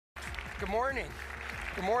Good morning.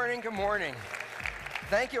 Good morning. Good morning.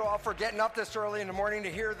 Thank you all for getting up this early in the morning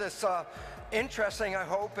to hear this interesting, I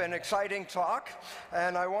hope, and exciting talk.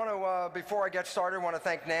 And I want to, before I get started, I want to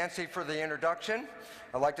thank Nancy for the introduction.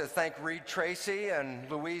 I'd like to thank Reed Tracy and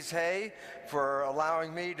Louise Hay for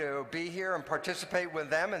allowing me to be here and participate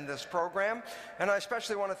with them in this program. And I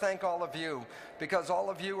especially want to thank all of you, because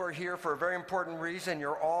all of you are here for a very important reason.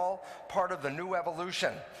 You're all part of the new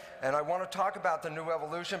evolution. And I want to talk about the new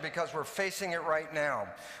evolution because we're facing it right now.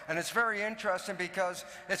 And it's very interesting because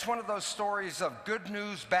it's one of those stories of good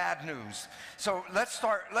news, bad news. So let's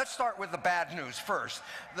start with the bad news first.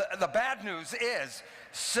 The bad news is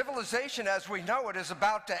civilization as we know it is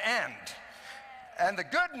about to end. And the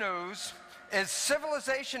good news is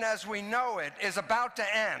civilization as we know it is about to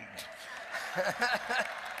end.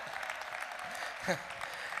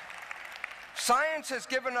 Science has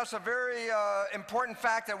given us a very important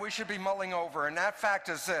fact that we should be mulling over, and that fact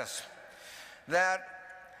is this, that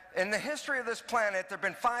in the history of this planet, there have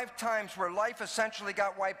been 5 times where life essentially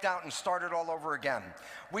got wiped out and started all over again.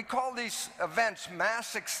 We call these events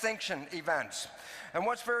mass extinction events. And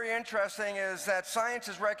what's very interesting is that science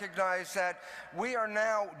has recognized that we are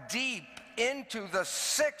now deep into the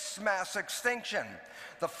 6th mass extinction.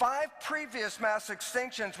 The 5 previous mass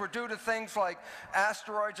extinctions were due to things like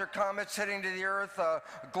asteroids or comets hitting to the Earth,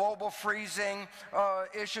 global freezing,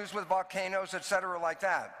 issues with volcanoes, etc., like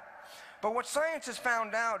that. But what science has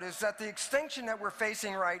found out is that the extinction that we're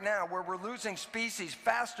facing right now, where we're losing species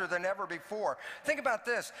faster than ever before, think about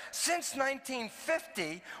this. Since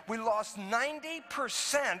 1950, we lost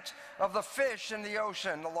 90% of the fish in the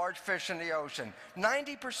ocean, the large fish in the ocean.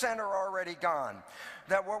 90% are already gone.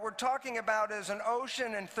 That what we're talking about is an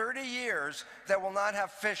ocean in 30 years that will not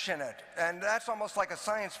have fish in it. And that's almost like a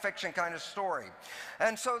science fiction kind of story.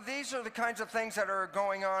 And so these are the kinds of things that are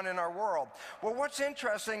going on in our world. Well, what's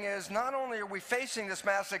interesting is not only are we facing this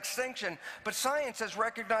mass extinction, but science has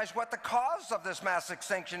recognized what the cause of this mass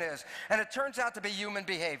extinction is. And it turns out to be human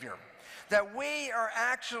behavior. That we are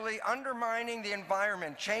actually undermining the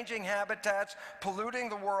environment, changing habitats, polluting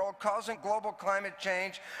the world, causing global climate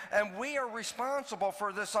change, and we are responsible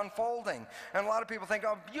for this unfolding. And a lot of people think,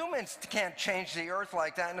 oh, humans can't change the earth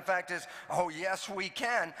like that. And the fact is, oh, yes, we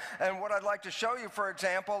can. And what I'd like to show you, for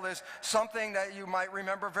example, is something that you might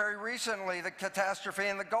remember very recently, the catastrophe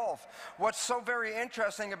in the Gulf. What's so very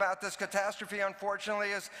interesting about this catastrophe,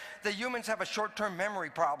 unfortunately, is that humans have a short-term memory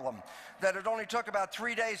problem. That it only took about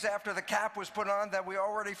 3 days after the cap was put on that we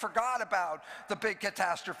already forgot about the big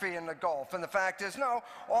catastrophe in the Gulf. And the fact is, no,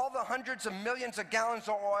 all the hundreds of millions of gallons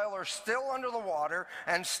of oil are still under the water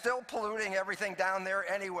and still polluting everything down there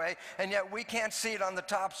anyway, and yet we can't see it on the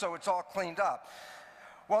top, so it's all cleaned up.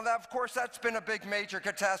 Well, of course, that's been a big major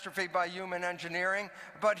catastrophe by human engineering,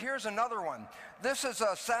 but here's another one. This is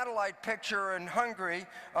a satellite picture in Hungary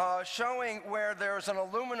showing where there's an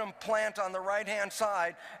aluminum plant on the right-hand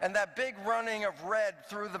side, and that big running of red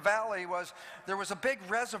through the valley there was a big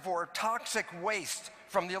reservoir of toxic waste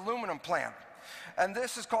from the aluminum plant. And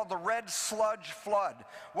this is called the red sludge flood.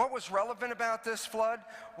 What was relevant about this flood?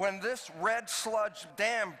 When this red sludge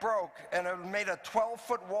dam broke and it made a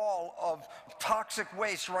 12-foot wall of toxic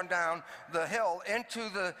waste run down the hill into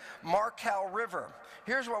the Marcal River.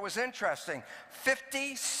 Here's what was interesting.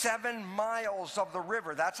 57 miles of the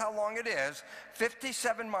river, that's how long it is,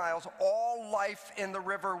 57 miles, all life in the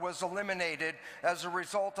river was eliminated as a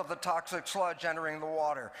result of the toxic sludge entering the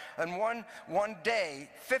water. And one day,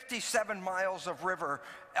 57 miles of river,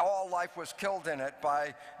 all life was killed in it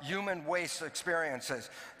by human waste experiences.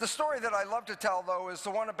 The story that I love to tell, though, is the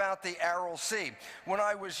one about the Aral Sea. When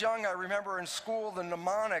I was young, I remember in school the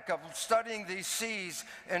mnemonic of studying these seas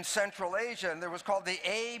in Central Asia, and there was called the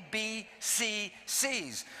ABC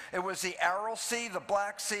Seas. It was the Aral Sea, the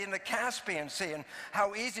Black Sea, and the Caspian Sea, and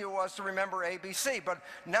how easy it was to remember ABC. But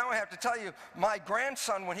now I have to tell you, my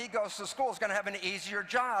grandson, when he goes to school, is going to have an easier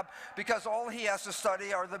job because all he has to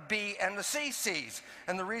study are the B and the C seas.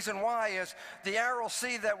 And the reason why is the Aral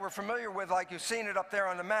Sea that we're familiar with, like you've seen it up there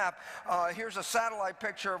on the map, here's a satellite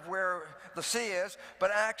picture of where the sea is,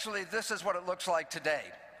 but actually this is what it looks like today.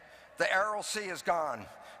 The Aral Sea is gone.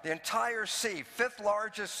 The entire sea, 5th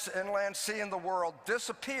largest inland sea in the world,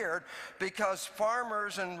 disappeared because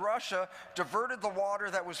farmers in Russia diverted the water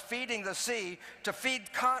that was feeding the sea to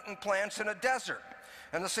feed cotton plants in a desert.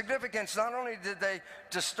 And the significance, not only did they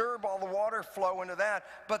disturb all the water flow into that,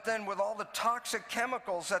 but then with all the toxic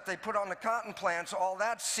chemicals that they put on the cotton plants, all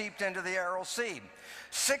that seeped into the Aral Sea.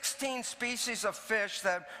 16 species of fish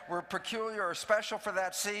that were peculiar or special for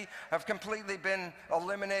that sea have completely been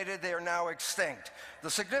eliminated. They are now extinct.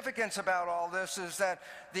 The significance about all this is that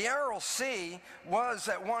the Aral Sea was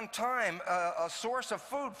at one time a source of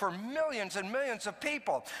food for millions and millions of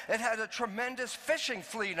people. It had a tremendous fishing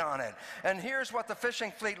fleet on it. And here's what the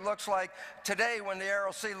fishing fleet looks like today when the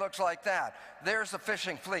Aral Sea looks like that. There's the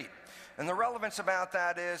fishing fleet. And the relevance about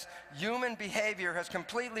that is human behavior has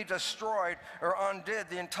completely destroyed or undid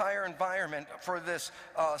the entire environment for this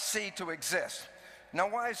sea to exist. Now,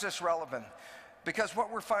 why is this relevant? Because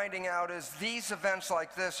what we're finding out is these events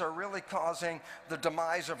like this are really causing the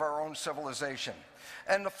demise of our own civilization.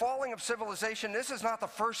 And the falling of civilization, this is not the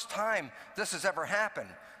first time this has ever happened.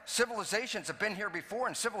 Civilizations have been here before,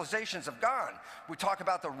 and civilizations have gone. We talk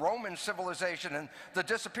about the Roman civilization and the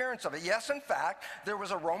disappearance of it. Yes, in fact, there was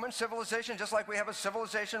a Roman civilization just like we have a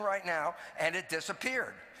civilization right now, and it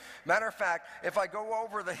disappeared. Matter of fact, if I go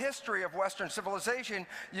over the history of Western civilization,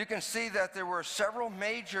 you can see that there were several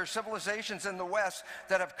major civilizations in the West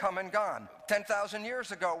that have come and gone. 10,000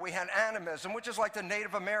 years ago, we had animism, which is like the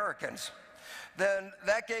Native Americans. Then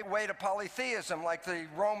that gave way to polytheism, like the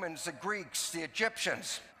Romans, the Greeks, the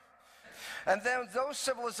Egyptians. And then those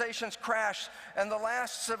civilizations crashed, and the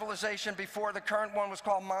last civilization before the current one was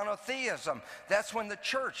called monotheism. That's when the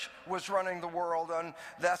church was running the world, and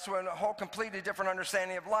that's when a whole completely different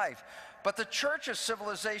understanding of life. But the church's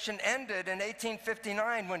civilization ended in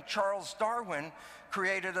 1859 when Charles Darwin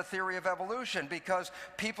created a theory of evolution, because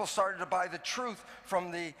people started to buy the truth from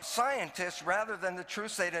the scientists rather than the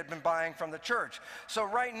truths they had been buying from the church. So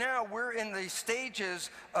right now we're in the stages,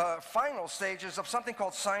 final stages of something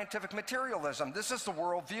called scientific materialism. This is the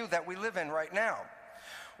worldview that we live in right now.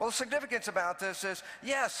 Well, the significance about this is,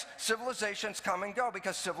 yes, civilizations come and go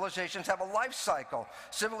because civilizations have a life cycle.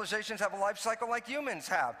 Civilizations have a life cycle like humans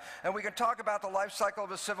have. And we can talk about the life cycle of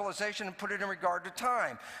a civilization and put it in regard to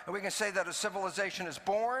time. And we can say that a civilization is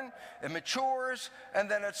born, it matures, and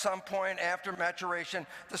then at some point after maturation,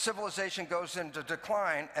 the civilization goes into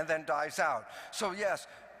decline and then dies out. So yes,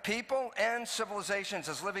 people and civilizations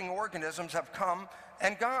as living organisms have come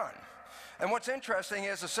and gone. And what's interesting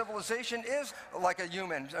is a civilization is like a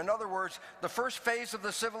human. In other words, the first phase of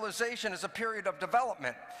the civilization is a period of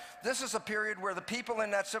development. This is a period where the people in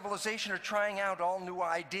that civilization are trying out all new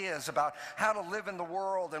ideas about how to live in the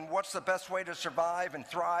world and what's the best way to survive and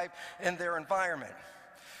thrive in their environment.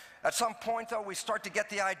 At some point, though, we start to get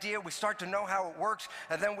the idea, we start to know how it works,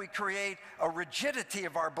 and then we create a rigidity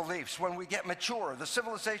of our beliefs when we get mature. The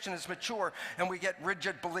civilization is mature, and we get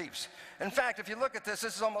rigid beliefs. In fact, if you look at this,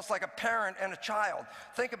 this is almost like a parent and a child.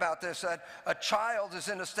 Think about this, that a child is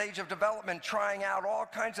in a stage of development trying out all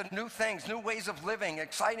kinds of new things, new ways of living,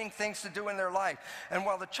 exciting things to do in their life. And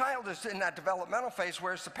while the child is in that developmental phase,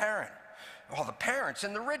 where's the parent? Well, the parent's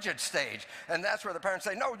in the rigid stage, and that's where the parents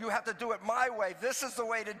say, no, you have to do it my way. This is the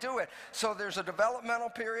way to do it. So there's a developmental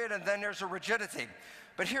period, and then there's a rigidity.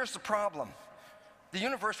 But here's the problem. The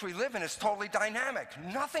universe we live in is totally dynamic.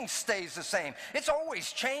 Nothing stays the same. It's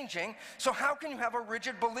always changing. So how can you have a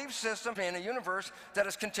rigid belief system in a universe that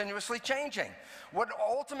is continuously changing? What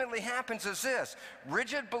ultimately happens is this.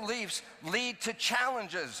 Rigid beliefs lead to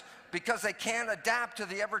challenges because they can't adapt to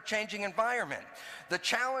the ever-changing environment. The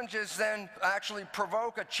challenges then actually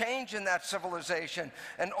provoke a change in that civilization,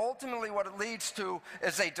 and ultimately what it leads to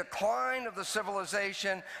is a decline of the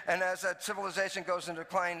civilization, and as that civilization goes into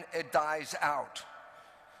decline, it dies out.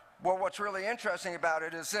 Well, what's really interesting about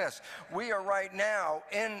it is this. We are right now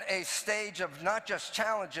in a stage of not just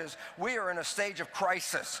challenges, we are in a stage of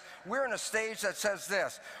crisis. We're in a stage that says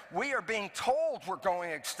this. We are being told we're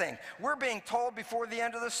going extinct. We're being told before the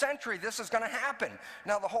end of the century this is going to happen.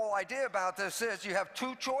 Now, the whole idea about this is you have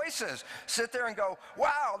two choices. Sit there and go,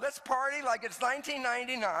 wow, let's party like it's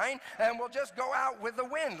 1999, and we'll just go out with the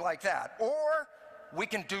wind like that. Or we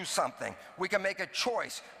can do something. We can make a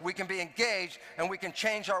choice. We can be engaged, and we can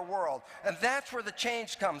change our world. And that's where the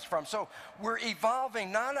change comes from. So we're evolving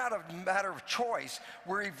not out of a matter of choice.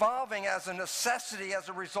 We're evolving as a necessity as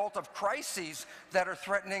a result of crises that are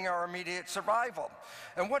threatening our immediate survival.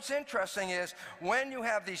 And what's interesting is when you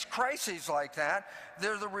have these crises like that,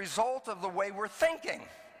 they're the result of the way we're thinking.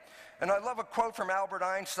 And I love a quote from Albert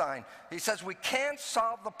Einstein. He says, we can't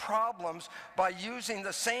solve the problems by using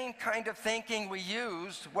the same kind of thinking we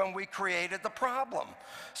used when we created the problem.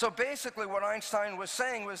 So basically what Einstein was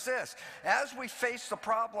saying was this. As we face the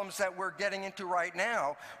problems that we're getting into right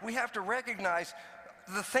now, we have to recognize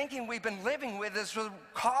the thinking we've been living with is the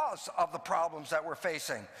cause of the problems that we're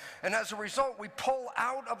facing. And as a result, we pull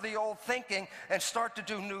out of the old thinking and start to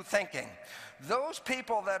do new thinking. Those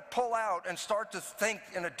people that pull out and start to think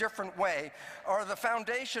in a different way are the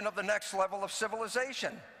foundation of the next level of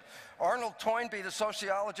civilization. Arnold Toynbee, the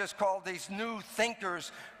sociologist, called these new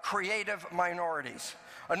thinkers creative minorities.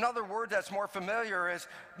 Another word that's more familiar is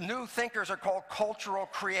new thinkers are called cultural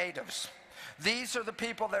creatives. These are the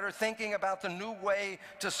people that are thinking about the new way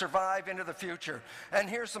to survive into the future. And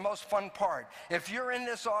here's the most fun part. If you're in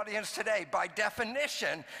this audience today, by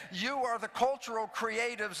definition, you are the cultural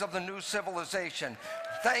creatives of the new civilization.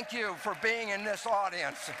 Thank you for being in this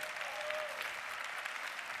audience.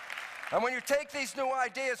 And when you take these new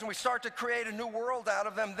ideas and we start to create a new world out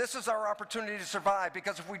of them, this is our opportunity to survive.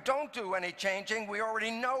 Because if we don't do any changing, we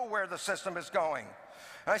already know where the system is going.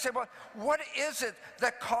 And I say, well, what is it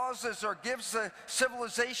that causes or gives the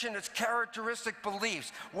civilization its characteristic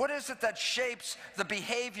beliefs? What is it that shapes the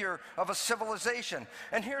behavior of a civilization?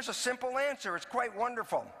 And here's a simple answer. It's quite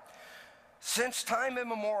wonderful. Since time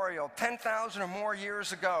immemorial, 10,000 or more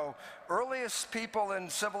years ago, earliest people in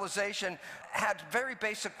civilization had very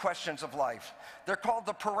basic questions of life. They're called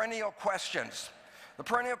the perennial questions. The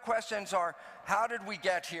perennial questions are, how did we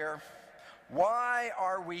get here? Why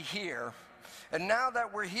are we here? And now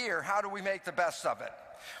that we're here, how do we make the best of it?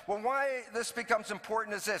 Well, why this becomes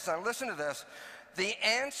important is this. Now listen to this. The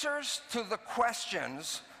answers to the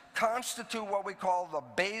questions constitute what we call the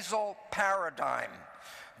basal paradigm.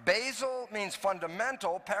 Basal means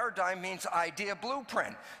fundamental, paradigm means idea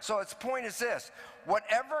blueprint. So its point is this: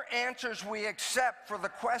 whatever answers we accept for the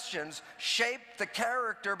questions shape the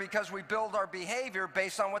character because we build our behavior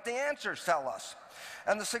based on what the answers tell us.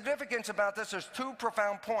 And the significance about this, there's two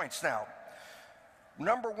profound points now.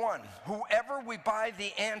 Number one, whoever we buy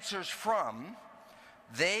the answers from,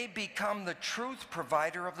 they become the truth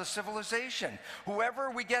provider of the civilization. Whoever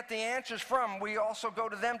we get the answers from, we also go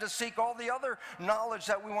to them to seek all the other knowledge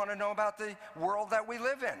that we want to know about the world that we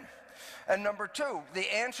live in. And number two,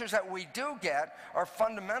 the answers that we do get are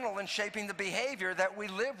fundamental in shaping the behavior that we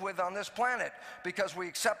live with on this planet, because we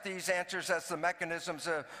accept these answers as the mechanisms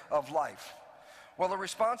of life. Well, the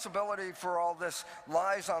responsibility for all this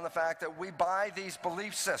lies on the fact that we buy these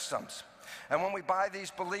belief systems. And when we buy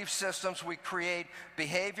these belief systems, we create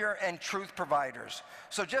behavior and truth providers.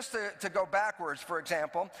 So just to go backwards, for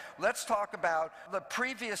example, let's talk about the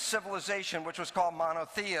previous civilization, which was called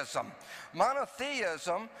monotheism.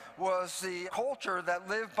 Monotheism was the culture that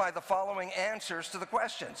lived by the following answers to the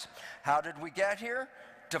questions. How did we get here?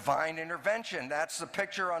 Divine intervention. That's the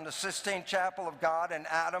picture on the Sistine Chapel of God and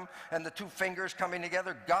Adam and the two fingers coming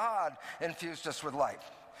together. God infused us with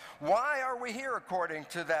life. Why are we here according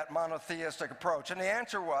to that monotheistic approach? And the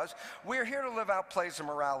answer was, we're here to live out plays of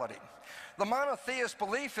morality. The monotheist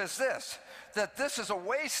belief is this, that this is a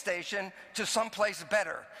way station to someplace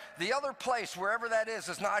better. The other place, wherever that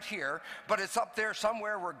is not here, but it's up there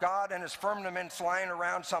somewhere where God and his firmament's lying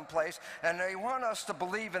around someplace, and they want us to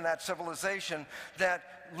believe in that civilization that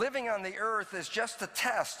living on the earth is just a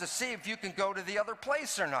test to see if you can go to the other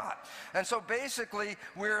place or not. And so basically,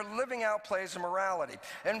 we're living out plays of morality.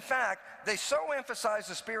 In fact, they so emphasize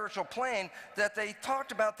the spiritual plane that they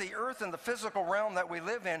talked about the earth and the physical realm that we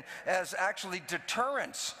live in as actually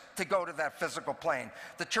deterrents to go to that physical plane.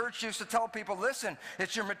 The church used to tell people, listen,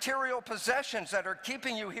 it's your material possessions that are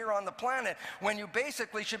keeping you here on the planet, when you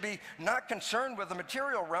basically should be not concerned with the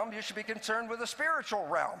material realm, you should be concerned with the spiritual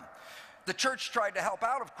realm. The church tried to help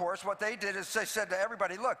out, of course. What they did is they said to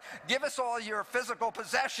everybody, look, give us all your physical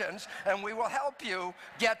possessions and we will help you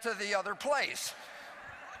get to the other place.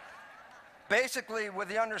 Basically, with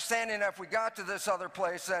the understanding that if we got to this other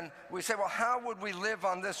place, then we say, well, how would we live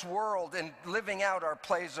on this world in living out our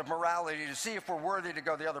plays of morality to see if we're worthy to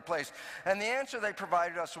go the other place? And the answer they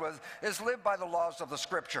provided us with is live by the laws of the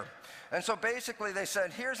Scripture. And so basically they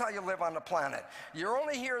said, here's how you live on the planet. You're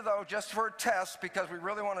only here, though, just for a test because we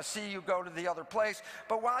really want to see you go to the other place.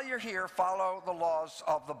 But while you're here, follow the laws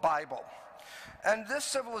of the Bible. And this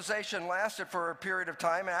civilization lasted for a period of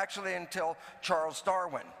time, actually until Charles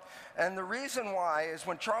Darwin. And the reason why is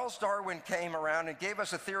when Charles Darwin came around and gave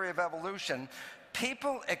us a theory of evolution,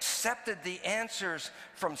 people accepted the answers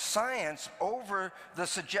from science over the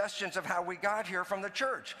suggestions of how we got here from the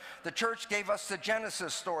church. The church gave us the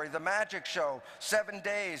Genesis story, the magic show, 7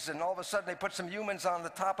 days, and all of a sudden they put some humans on the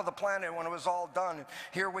top of the planet when it was all done.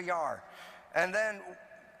 Here we are. And then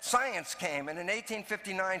science came, and in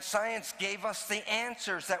 1859, science gave us the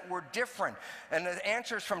answers that were different. And the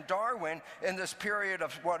answers from Darwin in this period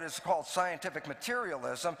of what is called scientific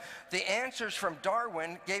materialism, the answers from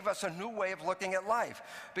Darwin gave us a new way of looking at life.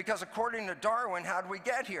 Because according to Darwin, how did we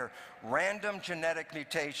get here? Random genetic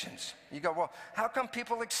mutations. You go, well, how come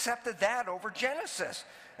people accepted that over Genesis?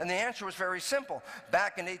 And the answer was very simple.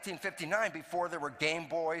 Back in 1859, before there were Game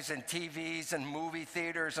Boys and TVs and movie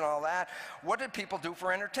theaters and all that, what did people do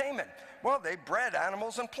for entertainment? Well, they bred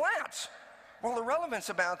animals and plants. Well, the relevance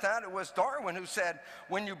about that, it was Darwin who said,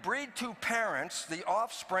 when you breed two parents, the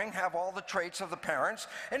offspring have all the traits of the parents,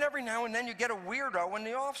 and every now and then you get a weirdo in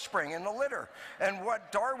the offspring, in the litter. And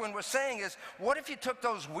what Darwin was saying is, what if you took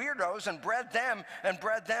those weirdos and bred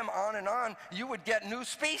them on, you would get new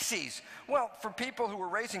species. Well, for people who were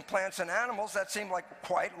raising plants and animals, that seemed like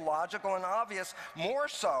quite logical and obvious, more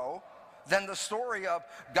so than the story of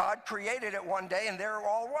God created it one day and there it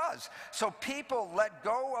all was. So people let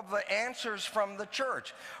go of the answers from the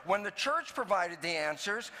church. When the church provided the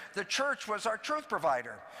answers, the church was our truth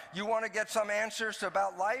provider. You want to get some answers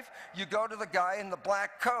about life, you go to the guy in the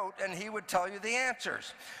black coat and he would tell you the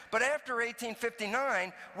answers. But after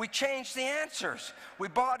 1859, we changed the answers. We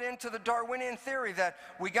bought into the Darwinian theory that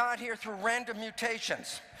we got here through random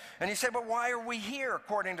mutations. And you say, but why are we here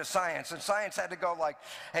according to science? And science had to go like,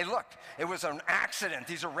 hey, look, it was an accident.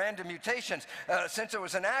 These are random mutations. Since it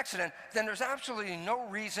was an accident, then there's absolutely no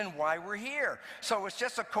reason why we're here. So it's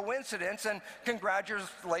just a coincidence, and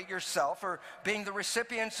congratulate yourself for being the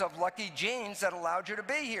recipients of lucky genes that allowed you to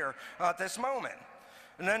be here at this moment.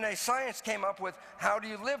 And then science came up with, how do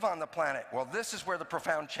you live on the planet? Well, this is where the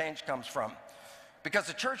profound change comes from. Because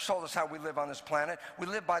the church told us how we live on this planet. We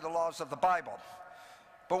live by the laws of the Bible.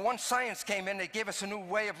 But once science came in, it gave us a new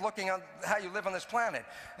way of looking at how you live on this planet.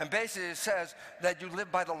 And basically it says that you live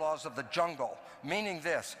by the laws of the jungle, meaning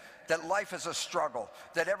this, that life is a struggle,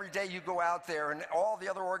 that every day you go out there and all the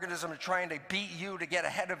other organisms are trying to beat you to get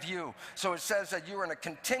ahead of you. So it says that you're in a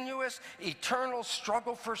continuous, eternal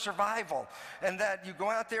struggle for survival, and that you go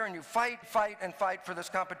out there and you fight, and fight for this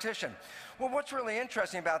competition. Well, what's really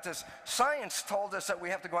interesting about this, science told us that we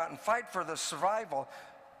have to go out and fight for the survival.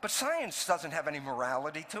 But science doesn't have any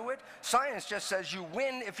morality to it. Science just says you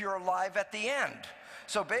win if you're alive at the end.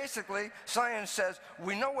 So basically, science says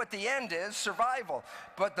we know what the end is, survival.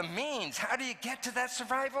 But the means, how do you get to that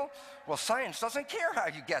survival? Well, science doesn't care how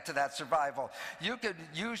you get to that survival. You could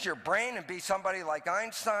use your brain and be somebody like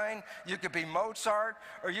Einstein, you could be Mozart,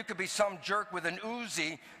 or you could be some jerk with an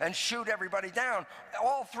Uzi and shoot everybody down.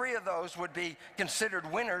 All three of those would be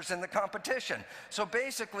considered winners in the competition. So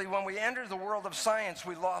basically, when we entered the world of science,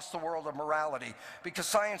 we lost the world of morality, because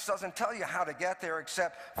science doesn't tell you how to get there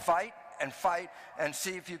except fight and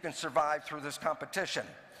see if you can survive through this competition.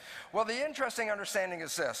 Well, the interesting understanding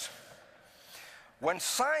is this. When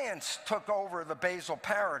science took over the basal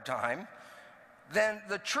paradigm, then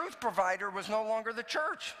the truth provider was no longer the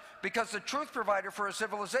church, because the truth provider for a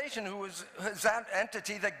civilization is that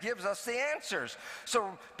entity that gives us the answers.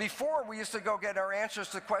 So before, we used to go get our answers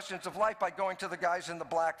to questions of life by going to the guys in the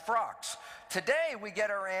black frocks. Today, we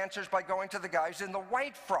get our answers by going to the guys in the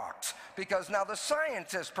white frocks, because now the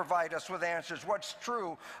scientists provide us with answers, what's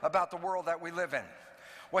true about the world that we live in.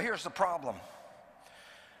 Well, here's the problem.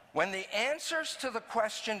 When the answers to the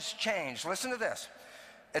questions change, listen to this,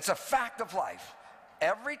 it's a fact of life.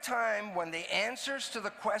 Every time when the answers to the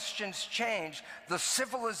questions change, the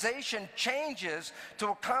civilization changes to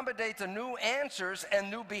accommodate the new answers and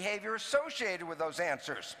new behavior associated with those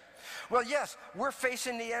answers. Well, yes, we're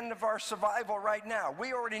facing the end of our survival right now.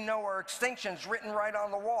 We already know our extinction's written right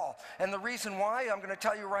on the wall. And the reason why, I'm going to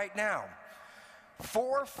tell you right now.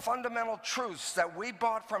 4 fundamental truths that we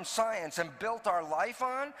bought from science and built our life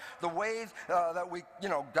on, the way that we,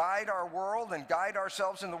 guide our world and guide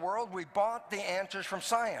ourselves in the world, we bought the answers from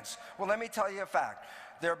science. Well, let me tell you a fact.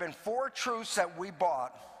 There have been 4 truths that we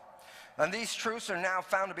bought, and these truths are now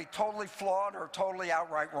found to be totally flawed or totally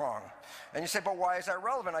outright wrong. And you say, but why is that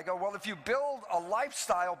relevant? I go, well, if you build a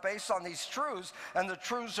lifestyle based on these truths and the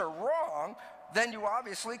truths are wrong, then you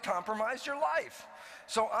obviously compromise your life.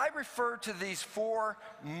 So I refer to these 4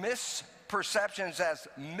 misperceptions as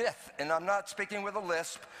myth, and I'm not speaking with a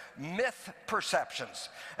lisp, myth perceptions.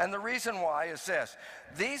 And the reason why is this.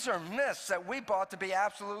 These are myths that we bought to be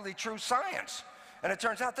absolutely true science. And it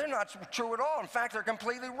turns out they're not true at all. In fact, they're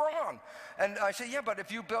completely wrong. And I say, yeah, but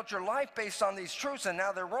if you built your life based on these truths and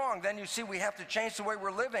now they're wrong, then you see we have to change the way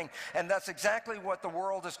we're living. And that's exactly what the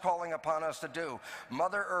world is calling upon us to do.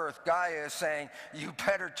 Mother Earth, Gaia, is saying, you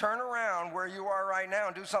better turn around where you are right now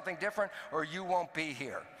and do something different or you won't be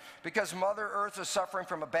here. Because Mother Earth is suffering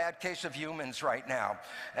from a bad case of humans right now.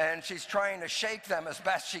 And she's trying to shake them as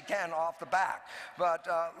best she can off the back. But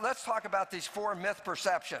let's talk about these 4 myth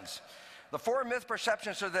perceptions. The 4 myth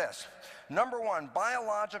perceptions are this. Number 1,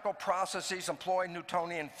 biological processes employ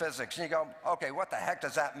Newtonian physics. And you go, okay, what the heck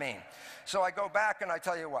does that mean? So I go back and I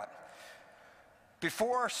tell you what.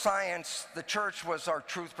 Before science, the church was our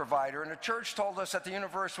truth provider, and the church told us that the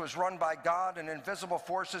universe was run by God and invisible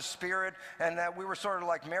forces, spirit, and that we were sort of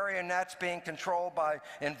like marionettes being controlled by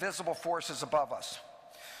invisible forces above us.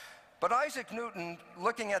 But Isaac Newton,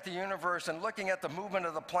 looking at the universe and looking at the movement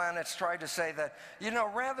of the planets, tried to say that, you know,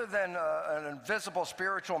 rather than an invisible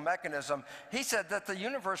spiritual mechanism, he said that the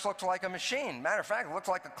universe looks like a machine. Matter of fact, it looks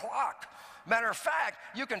like a clock. Matter of fact,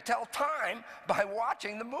 you can tell time by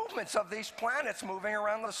watching the movements of these planets moving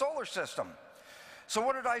around the solar system. So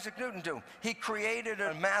what did Isaac Newton do? He created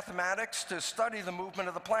mathematics to study the movement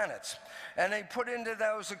of the planets. And he put into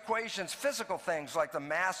those equations physical things like the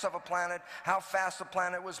mass of a planet, how fast the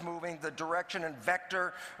planet was moving, the direction and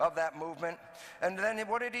vector of that movement. And then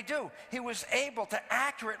what did he do? He was able to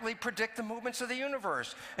accurately predict the movements of the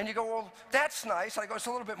universe. And you go, well, that's nice. I go, it's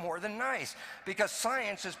a little bit more than nice, because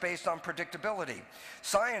science is based on predictability.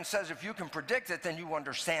 Science says if you can predict it, then you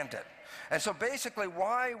understand it. And so basically,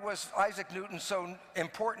 why was Isaac Newton so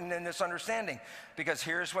important in this understanding? Because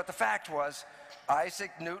here's what the fact was.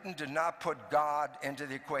 Isaac Newton did not put God into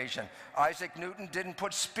the equation. Isaac Newton didn't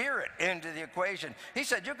put spirit into the equation. He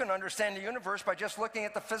said you can understand the universe by just looking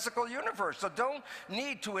at the physical universe. So don't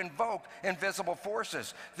need to invoke invisible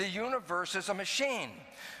forces. The universe is a machine.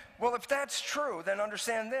 Well, if that's true, then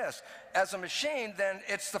understand this. As a machine, then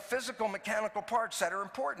it's the physical mechanical parts that are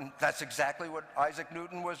important. That's exactly what Isaac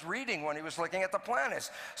Newton was reading when he was looking at the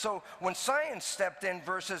planets. So when science stepped in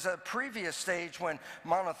versus a previous stage when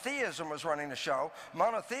monotheism was running the show,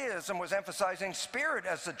 monotheism was emphasizing spirit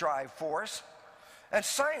as the drive force. And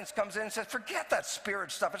science comes in and says, forget that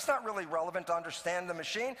spirit stuff. It's not really relevant to understand the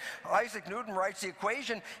machine. Isaac Newton writes the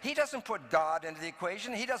equation. He doesn't put God into the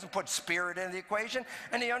equation. He doesn't put spirit into the equation.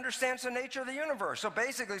 And he understands the nature of the universe. So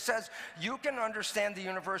basically says, you can understand the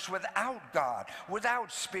universe without God,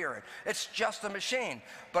 without spirit. It's just a machine,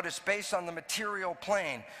 but it's based on the material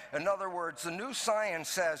plane. In other words, the new science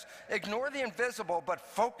says, ignore the invisible, but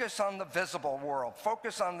focus on the visible world.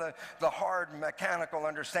 Focus on the hard mechanical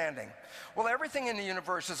understanding. Well, everything in the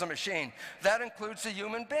universe is a machine. That includes the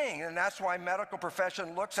human being, and that's why medical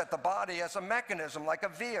profession looks at the body as a mechanism, like a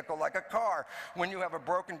vehicle, like a car. When you have a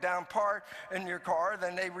broken down part in your car,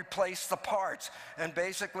 then they replace the parts. And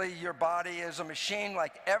basically, your body is a machine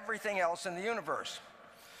like everything else in the universe.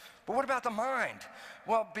 But what about the mind?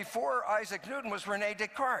 Well, before Isaac Newton was René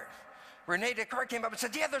Descartes. René Descartes came up and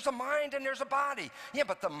said, yeah, there's a mind and there's a body. Yeah,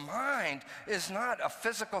 but the mind is not a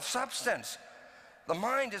physical substance. The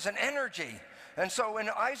mind is an energy. And so in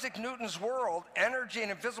Isaac Newton's world, energy and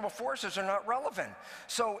invisible forces are not relevant.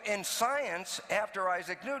 So in science, after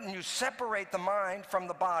Isaac Newton, you separate the mind from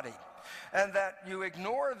the body. And that you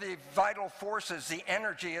ignore the vital forces, the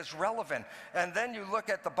energy is relevant. And then you look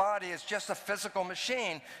at the body as just a physical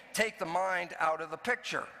machine, take the mind out of the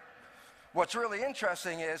picture. What's really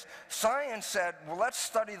interesting is science said, well, let's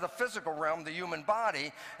study the physical realm, the human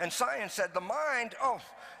body. And science said the mind, oh,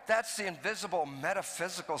 that's the invisible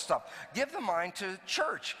metaphysical stuff. Give the mind to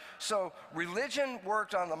church. So religion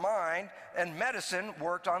worked on the mind and medicine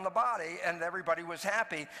worked on the body, and everybody was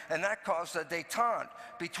happy. And that caused a détente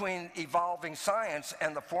between evolving science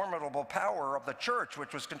and the formidable power of the church,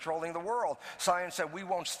 which was controlling the world. Science said, we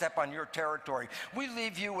won't step on your territory. We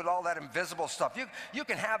leave you with all that invisible stuff. You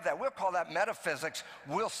can have that. We'll call that metaphysics.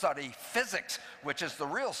 We'll study physics, which is the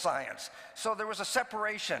real science. So there was a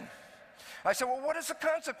separation. I said, well, what is the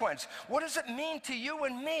consequence? What does it mean to you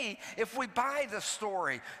and me if we buy the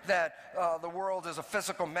story that the world is a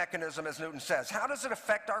physical mechanism, as Newton says? How does it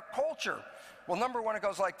affect our culture? Well, number one, it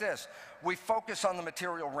goes like this. We focus on the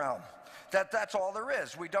material realm. That's all there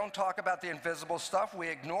is. We don't talk about the invisible stuff. We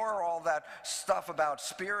ignore all that stuff about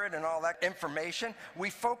spirit and all that information. We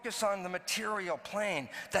focus on the material plane,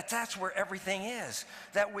 that's where everything is.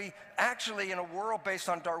 That we actually, in a world based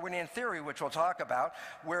on Darwinian theory, which we'll talk about,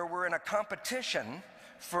 where we're in a competition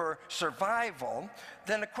for survival,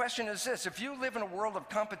 then the question is this: if you live in a world of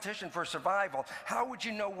competition for survival, how would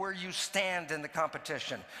you know where you stand in the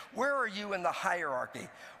competition? Where are you in the hierarchy?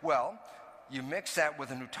 Well, you mix that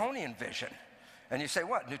with a Newtonian vision. And you say,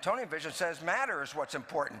 what? Newtonian vision says matter is what's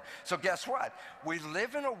important. So guess what? We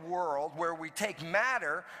live in a world where we take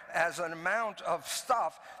matter as an amount of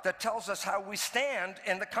stuff that tells us how we stand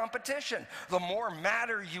in the competition. The more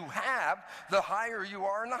matter you have, the higher you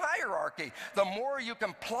are in the hierarchy. The more you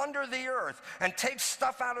can plunder the earth and take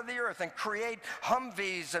stuff out of the earth and create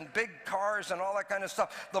Humvees and big cars and all that kind of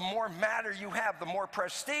stuff, the more matter you have, the more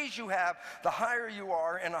prestige you have, the higher you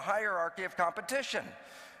are in a hierarchy of competition.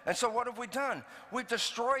 And so what have we done? We've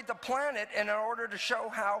destroyed the planet in order to show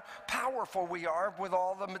how powerful we are with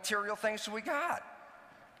all the material things we got.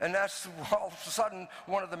 And that's all of a sudden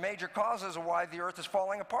one of the major causes of why the earth is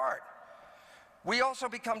falling apart. We also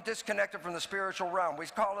become disconnected from the spiritual realm. We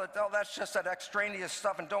call it, oh, that's just that extraneous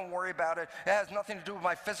stuff and don't worry about it. It has nothing to do with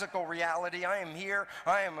my physical reality. I am here.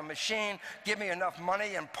 I am a machine. Give me enough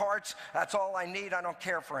money and parts. That's all I need. I don't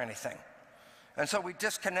care for anything. And so we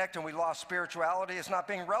disconnect and we lost spirituality as not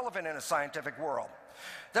being relevant in a scientific world.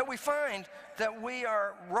 That we find that we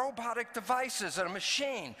are robotic devices and a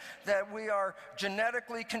machine, that we are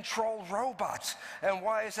genetically controlled robots. And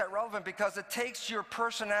why is that relevant? Because it takes your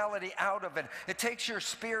personality out of it. It takes your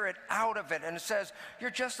spirit out of it. And it says, you're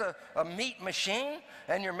just a meat machine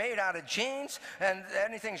and you're made out of genes and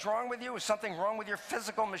anything's wrong with you is something wrong with your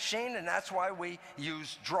physical machine, and that's why we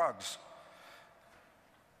use drugs.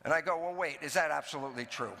 And I go, well, wait, is that absolutely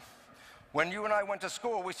true? When you and I went to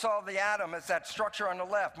school, we saw the atom as that structure on the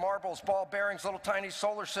left, marbles, ball bearings, little tiny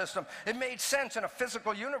solar system. It made sense in a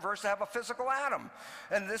physical universe to have a physical atom.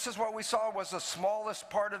 And this is what we saw was the smallest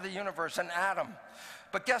part of the universe, an atom.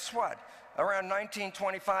 But guess what? Around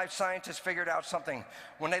 1925, scientists figured out something.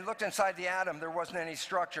 When they looked inside the atom, there wasn't any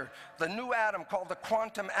structure. The new atom, called the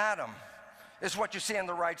quantum atom, is what you see on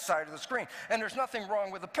the right side of the screen. And there's nothing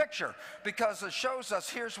wrong with the picture because it shows us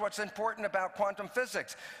here's what's important about quantum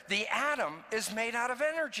physics. The atom is made out of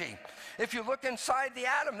energy. If you look inside the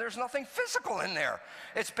atom, there's nothing physical in there.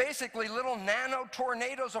 It's basically little nano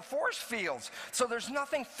tornadoes of force fields. So there's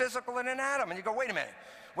nothing physical in an atom. And you go, wait a minute,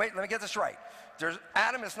 wait, let me get this right.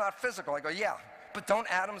 Atom is not physical. I go, yeah, but don't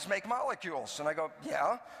atoms make molecules? And I go,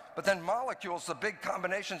 yeah. But then molecules, the big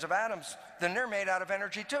combinations of atoms, then they're made out of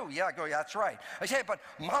energy too. Yeah, I go, yeah, that's right. I say, but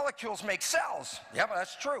molecules make cells. Yeah, but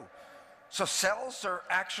that's true. So cells are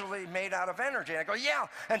actually made out of energy. And I go, yeah,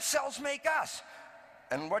 and cells make us.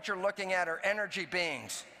 And what you're looking at are energy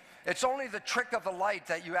beings. It's only the trick of the light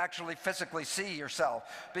that you actually physically see yourself,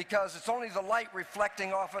 because it's only the light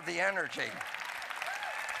reflecting off of the energy.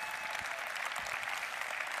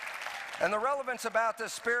 And the relevance about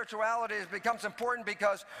this spirituality becomes important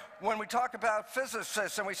because when we talk about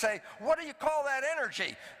physicists and we say, what do you call that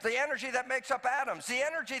energy? The energy that makes up atoms, the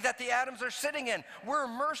energy that the atoms are sitting in. We're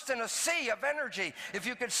immersed in a sea of energy. If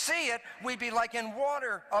you could see it, we'd be like in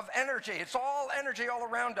water of energy. It's all energy all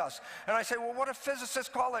around us. And I say, well, what do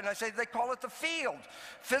physicists call it? And I say, they call it the field.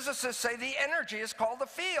 Physicists say the energy is called the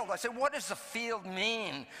field. I say, what does the field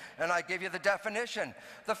mean? And I give you the definition.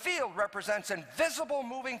 The field represents invisible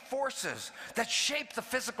moving forces that shape the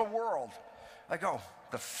physical world. I go,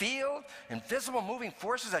 the field, invisible moving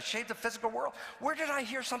forces that shape the physical world? Where did I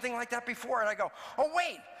hear something like that before? And I go, oh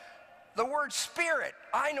wait, the word spirit,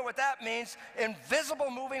 I know what that means.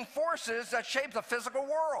 Invisible moving forces that shape the physical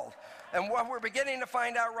world. And what we're beginning to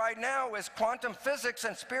find out right now is quantum physics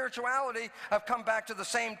and spirituality have come back to the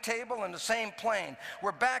same table and the same plane.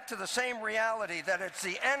 We're back to the same reality, that it's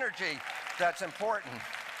the energy that's important.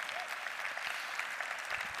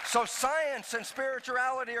 So science and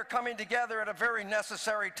spirituality are coming together at a very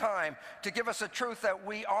necessary time to give us a truth that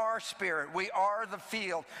we are spirit, we are the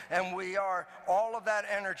field, and we are all of that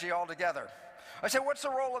energy all together. I say, what's the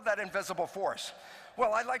role of that invisible force?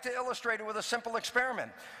 Well, I'd like to illustrate it with a simple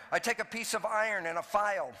experiment. I take a piece of iron and a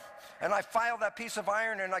file, and I file that piece of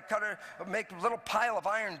iron and I make a little pile of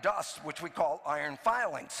iron dust, which we call iron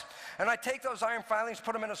filings. And I take those iron filings,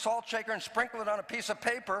 put them in a salt shaker and sprinkle it on a piece of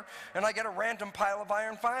paper, and I get a random pile of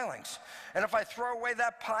iron filings. And if I throw away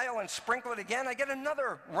that pile and sprinkle it again, I get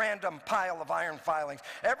another random pile of iron filings.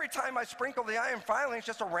 Every time I sprinkle the iron filings,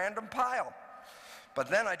 just a random pile. But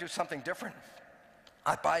then I do something different.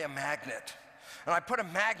 I buy a magnet. And I put a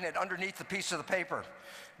magnet underneath the piece of the paper.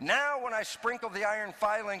 Now when I sprinkle the iron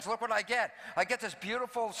filings, look what I get. I get this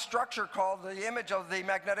beautiful structure called the image of the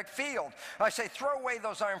magnetic field. I say, throw away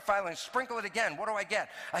those iron filings, sprinkle it again. What do I get?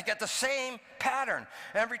 I get the same pattern.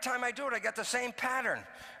 Every time I do it, I get the same pattern.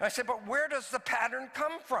 And I say, but where does the pattern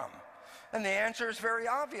come from? And the answer is very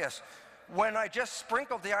obvious. When I just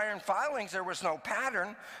sprinkled the iron filings, there was no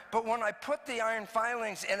pattern. But when I put the iron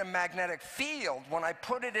filings in a magnetic field, when I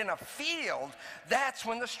put it in a field, that's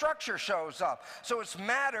when the structure shows up. So it's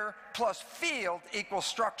matter plus field equals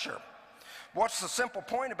structure. What's the simple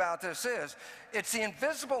point about this is, it's the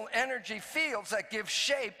invisible energy fields that give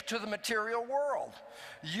shape to the material world.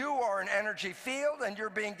 You are an energy field, and you're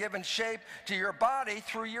being given shape to your body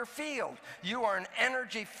through your field. You are an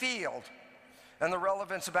energy field. And the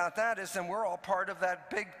relevance about that is then we're all part of that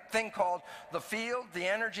big thing called the field, the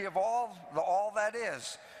energy of all that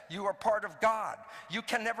is. You are part of God. You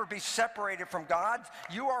can never be separated from God.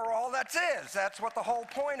 You are all that is. That's what the whole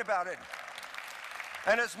point about it.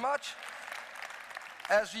 And as much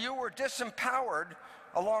as you were disempowered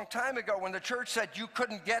a long time ago when the church said you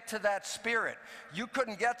couldn't get to that spirit, you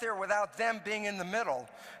couldn't get there without them being in the middle,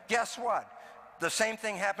 guess what? The same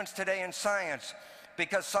thing happens today in science.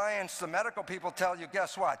 Because science, the medical people tell you,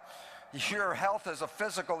 guess what? Your health is a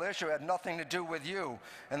physical issue. It had nothing to do with you.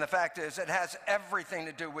 And the fact is, it has everything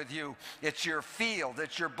to do with you. It's your field.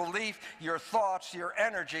 It's your belief, your thoughts, your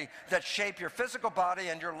energy that shape your physical body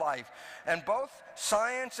and your life. And both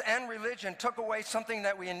science and religion took away something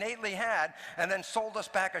that we innately had and then sold us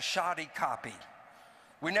back a shoddy copy.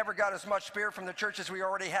 We never got as much spirit from the church as we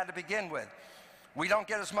already had to begin with. We don't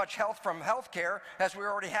get as much health from health care as we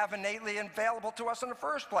already have innately available to us in the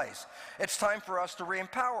first place. It's time for us to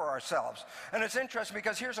re-empower ourselves. And it's interesting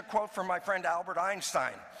because here's a quote from my friend Albert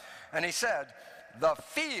Einstein. And he said, "The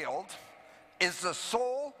field is the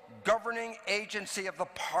sole governing agency of the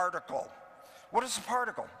particle." What is the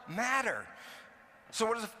particle? Matter. So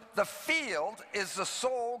what is the field is the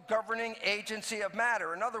sole governing agency of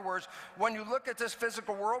matter. In other words, when you look at this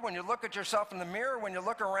physical world, when you look at yourself in the mirror, when you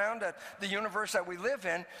look around at the universe that we live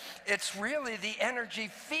in, it's really the energy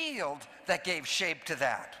field that gave shape to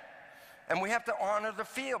that. And we have to honor the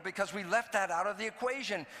field because we left that out of the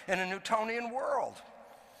equation in a Newtonian world.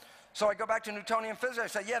 So I go back to Newtonian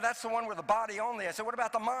physics. I say, yeah, that's the one with the body only. I say, what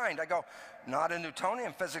about the mind? I go, not in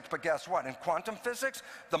Newtonian physics, but guess what? In quantum physics,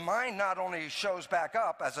 the mind not only shows back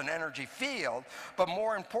up as an energy field, but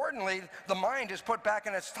more importantly, the mind is put back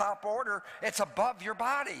in its top order. It's above your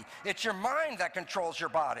body. It's your mind that controls your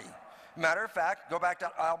body. Matter of fact, go back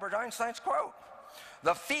to Albert Einstein's quote.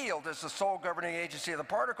 The field is the sole governing agency of the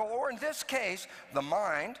particle, or in this case, the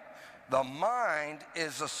mind. The mind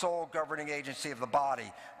is the sole governing agency of the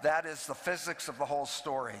body. That is the physics of the whole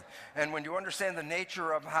story. And when you understand the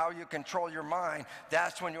nature of how you control your mind,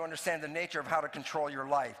 that's when you understand the nature of how to control your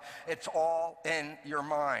life. It's all in your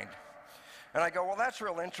mind. And I go, well, that's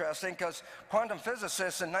real interesting because quantum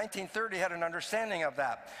physicists in 1930 had an understanding of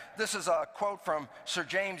that. This is a quote from Sir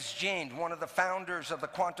James Jean, one of the founders of the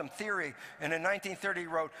quantum theory. And in 1930 he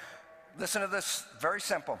wrote, listen to this, very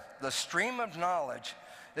simple. The stream of knowledge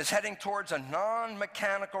is heading towards a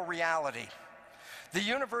non-mechanical reality. The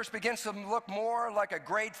universe begins to look more like a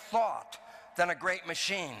great thought than a great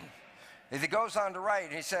machine. He goes on to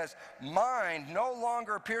write, he says, mind no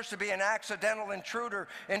longer appears to be an accidental intruder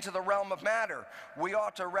into the realm of matter. We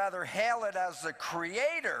ought to rather hail it as the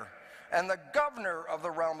creator and the governor of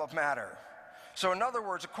the realm of matter. So in other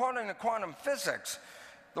words, according to quantum physics,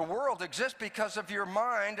 the world exists because of your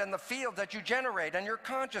mind and the field that you generate and your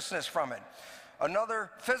consciousness from it. Another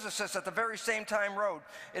physicist at the very same time wrote,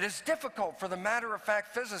 it is difficult for the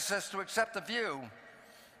matter-of-fact physicists to accept the view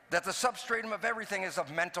that the substratum of everything is of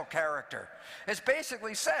mental character. It's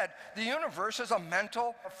basically said the universe is a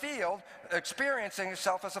mental field experiencing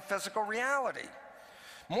itself as a physical reality.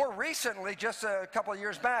 More recently, just a couple of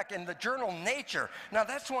years back, in the journal Nature, now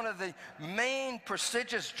that's one of the main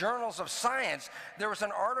prestigious journals of science, there was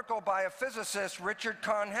an article by a physicist, Richard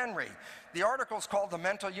Conn Henry. The article is called The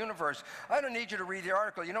Mental Universe. I don't need you to read the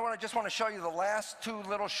article. You know what? I just want to show you the last two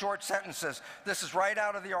little short sentences. This is right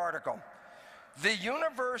out of the article. The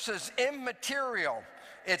universe is immaterial.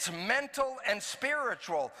 It's mental and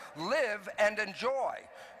spiritual. Live and enjoy.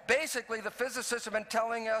 Basically, the physicists have been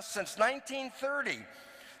telling us since 1930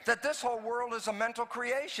 that this whole world is a mental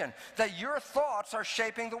creation, that your thoughts are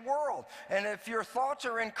shaping the world. And if your thoughts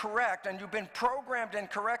are incorrect and you've been programmed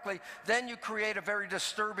incorrectly, then you create a very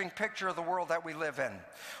disturbing picture of the world that we live in.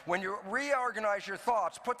 When you reorganize your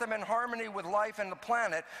thoughts, put them in harmony with life and the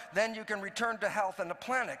planet, then you can return to health and the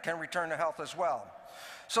planet can return to health as well.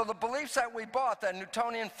 So the beliefs that we bought, that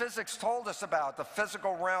Newtonian physics told us about, the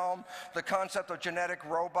physical realm, the concept of genetic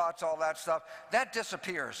robots, all that stuff, that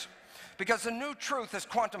disappears. Because the new truth is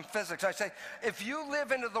quantum physics. I say, if you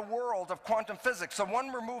live into the world of quantum physics, the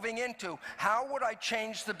one we're moving into, how would I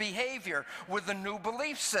change the behavior with the new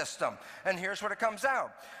belief system? And here's what it comes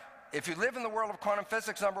out. If you live in the world of quantum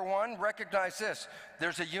physics, number one, recognize this.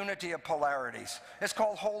 There's a unity of polarities. It's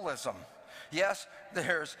called holism. Yes,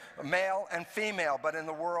 there's male and female, but in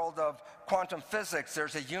the world of quantum physics,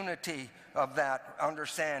 there's a unity of that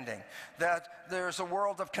understanding. That there's a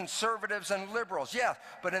world of conservatives and liberals, yes,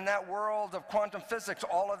 but in that world of quantum physics,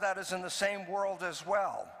 all of that is in the same world as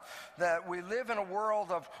well. That we live in a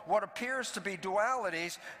world of what appears to be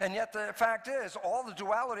dualities, and yet the fact is, all the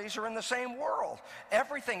dualities are in the same world.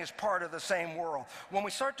 Everything is part of the same world. When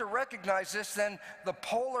we start to recognize this, then the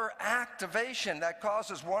polar activation that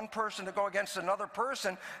causes one person to go against another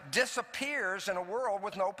person disappears in a world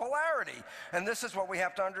with no polarity. And this is what we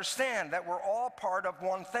have to understand, that we're all part of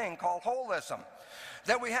one thing called holism.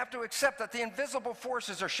 That we have to accept that the invisible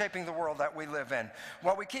forces are shaping the world that we live in.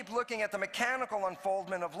 While we keep looking at the mechanical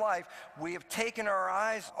unfoldment of life, we have taken our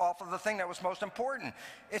eyes off of the thing that was most important.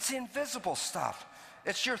 It's the invisible stuff.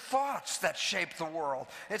 It's your thoughts that shape the world.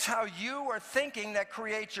 It's how you are thinking that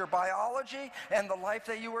creates your biology and the life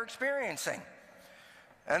that you are experiencing.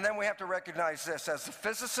 And then we have to recognize this, as the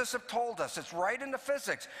physicists have told us, it's right in the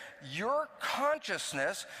physics. Your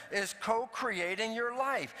consciousness is co-creating your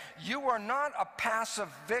life. You are not a passive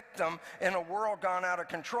victim in a world gone out of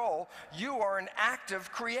control. You are an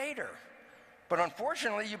active creator. But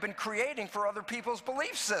unfortunately, you've been creating for other people's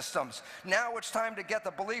belief systems. Now it's time to get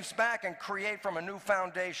the beliefs back and create from a new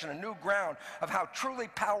foundation, a new ground of how truly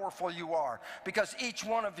powerful you are. Because each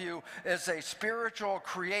one of you is a spiritual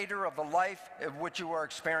creator of the life of which you are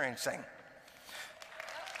experiencing.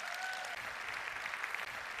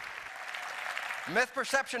 Myth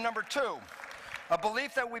perception number 2. A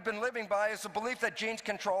belief that we've been living by is the belief that genes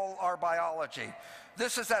control our biology.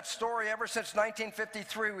 This is that story ever since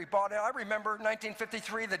 1953. We bought it. I remember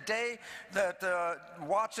 1953, the day that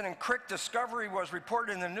Watson and Crick discovery was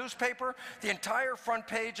reported in the newspaper. The entire front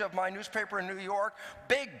page of my newspaper in New York,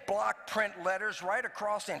 big block print letters right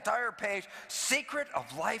across the entire page, secret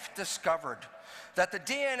of life discovered. That the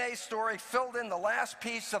DNA story filled in the last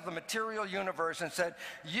piece of the material universe and said,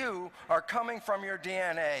 you are coming from your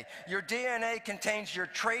DNA. Your DNA contains your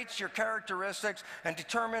traits, your characteristics, and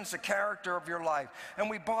determines the character of your life. And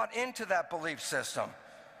we bought into that belief system.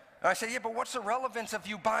 And I said, yeah, but what's the relevance of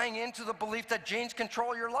you buying into the belief that genes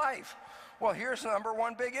control your life? Well, here's the number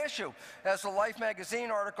one big issue. As the Life magazine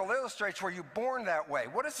article illustrates, were you born that way?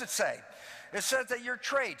 What does it say? It says that your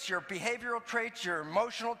traits, your behavioral traits, your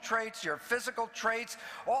emotional traits, your physical traits,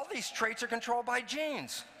 all these traits are controlled by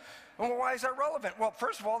genes. Well, why is that relevant? Well,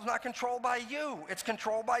 first of all, it's not controlled by you. It's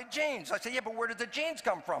controlled by genes. I say, yeah, but where did the genes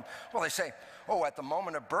come from? Well, they say, oh, at the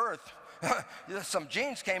moment of birth, some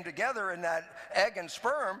genes came together in that egg and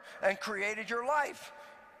sperm and created your life.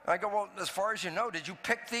 I go, well, as far as you know, did you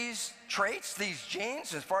pick these traits, these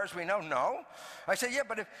genes? As far as we know, no. I say, yeah,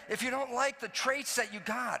 but if you don't like the traits that you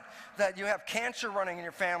got, that you have cancer running in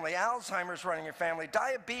your family, Alzheimer's running in your family,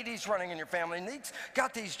 diabetes running in your family, and these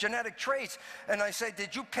got these genetic traits, and I say,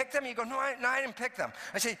 did you pick them? You go, no, I didn't pick them.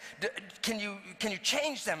 I say, can you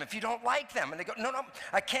change them if you don't like them? And they go, no,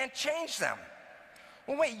 I can't change them.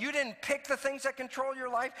 Well, wait, you didn't pick the things that control your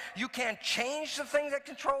life? You can't change the thing that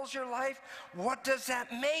controls your life? What does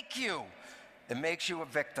that make you? It makes you a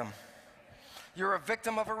victim. You're a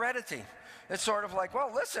victim of heredity. It's sort of like,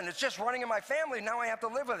 well, listen, it's just running in my family. Now I have to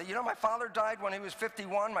live with it. You know, my father died when he was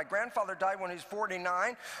 51. My grandfather died when he was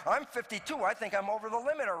 49. I'm 52. I think I'm over the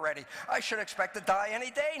limit already. I should expect to die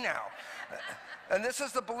any day now. And this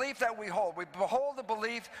is the belief that we hold. We hold the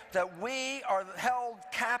belief that we are held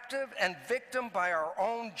captive and victim by our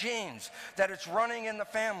own genes, that it's running in the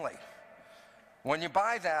family. When you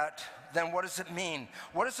buy that, then what does it mean?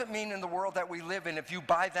 What does it mean in the world that we live in if you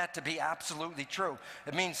buy that to be absolutely true?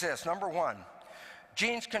 It means this. Number one,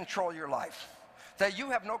 genes control your life. That you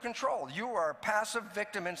have no control. You are a passive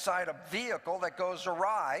victim inside a vehicle that goes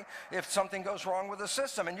awry if something goes wrong with the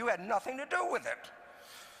system, and you had nothing to do with it.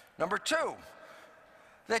 Number two,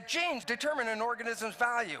 that genes determine an organism's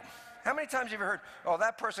value. How many times have you heard, oh,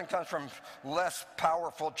 that person comes from less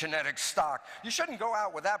powerful genetic stock. You shouldn't go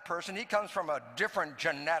out with that person. He comes from a different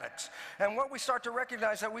genetics. And what we start to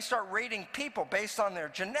recognize is that we start rating people based on their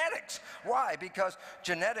genetics. Why? Because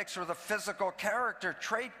genetics are the physical character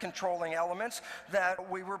trait controlling elements that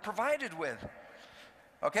we were provided with.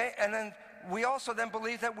 Okay? And then we also then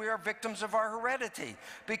believe that we are victims of our heredity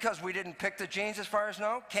because we didn't pick the genes as far as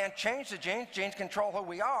no, can't change the genes. Genes control who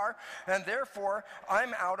we are, and therefore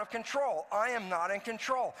I'm out of control. I am not in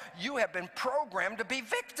control. You have been programmed to be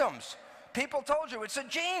victims. People told you it's the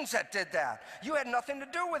genes that did that. You had nothing to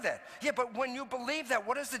do with it. Yeah, but when you believe that,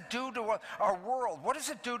 what does it do to our world? What does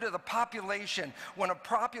it do to the population when a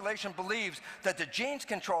population believes that the genes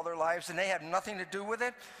control their lives and they have nothing to do with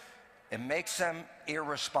it? It makes them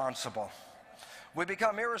irresponsible. We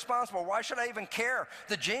become irresponsible. Why should I even care?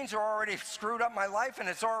 The genes are already screwed up my life and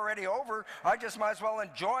it's already over. I just might as well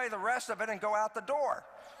enjoy the rest of it and go out the door.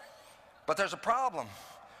 But there's a problem.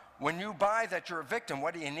 When you buy that you're a victim,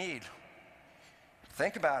 what do you need?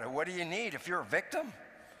 Think about it. What do you need if you're a victim?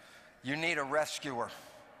 You need a rescuer.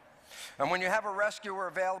 And when you have a rescuer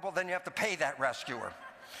available, then you have to pay that rescuer.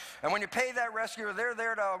 And when you pay that rescuer, they're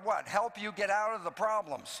there to what? Help you get out of the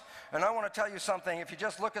problems. And I want to tell you something. If you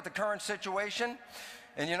just look at the current situation,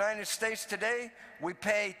 in the United States today, we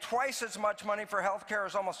pay twice as much money for health care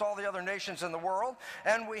as almost all the other nations in the world,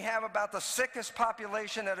 and we have about the sickest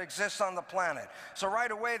population that exists on the planet. So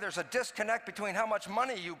right away, there's a disconnect between how much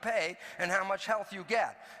money you pay and how much health you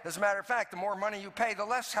get. As a matter of fact, the more money you pay, the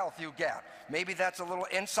less health you get. Maybe that's a little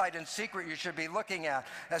insight and secret you should be looking at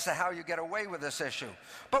as to how you get away with this issue.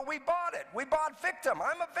 But we bought it. We bought victim.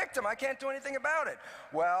 I'm a victim. I can't do anything about it.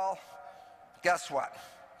 Well, guess what?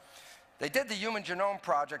 They did the Human Genome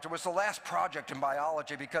Project. It was the last project in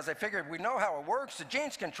biology because they figured we know how it works. The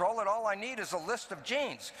genes control it. All I need is a list of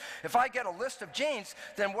genes. If I get a list of genes,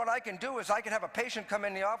 then what I can do is I can have a patient come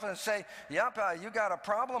in the office and say, yep, you got a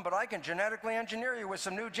problem, but I can genetically engineer you with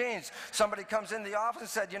some new genes. Somebody comes in the office and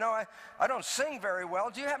said, you know, I don't sing very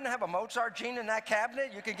well. Do you happen to have a Mozart gene in that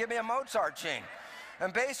cabinet? You can give me a Mozart gene.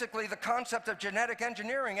 And basically, the concept of genetic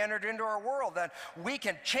engineering entered into our world, that we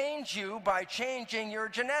can change you by changing your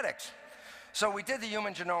genetics. So we did the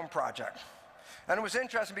Human Genome Project. And it was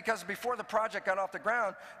interesting because before the project got off the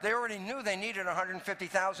ground, they already knew they needed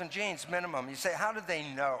 150,000 genes minimum. You say, how did they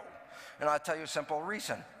know? And I'll tell you a simple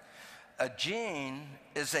reason. A gene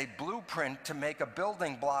is a blueprint to make a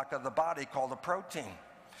building block of the body called a protein.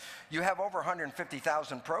 You have over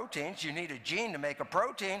 150,000 proteins. You need a gene to make a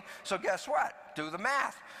protein. So guess what? Do the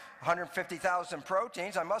math. 150,000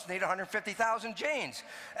 proteins, I must need 150,000 genes.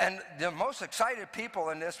 And the most excited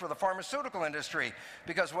people in this were the pharmaceutical industry,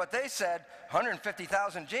 because what they said,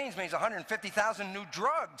 150,000 genes means 150,000 new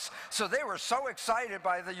drugs. So they were so excited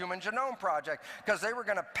by the Human Genome Project because they were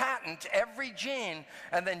going to patent every gene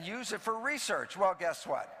and then use it for research. Well, guess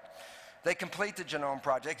what? They complete the Genome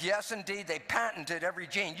Project. Yes, indeed, they patented every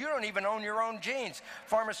gene. You don't even own your own genes.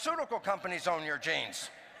 Pharmaceutical companies own your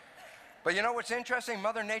genes. But you know what's interesting?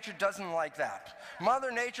 Mother Nature doesn't like that.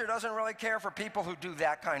 Mother Nature doesn't really care for people who do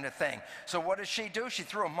that kind of thing. So what does she do? She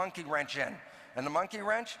threw a monkey wrench in. And the monkey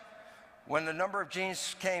wrench, when the number of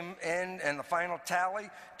genes came in the final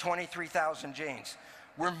tally, 23,000 genes.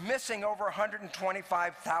 We're missing over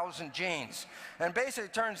 125,000 genes. And basically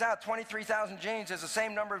it turns out 23,000 genes is the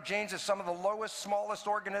same number of genes as some of the lowest, smallest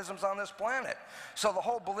organisms on this planet. So the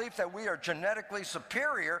whole belief that we are genetically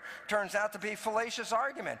superior turns out to be a fallacious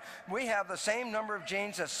argument. We have the same number of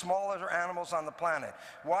genes as smaller animals on the planet.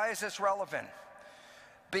 Why is this relevant?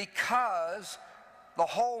 Because the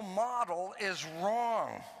whole model is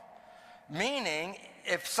wrong. Meaning,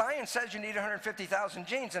 if science says you need 150,000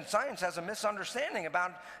 genes, then science has a misunderstanding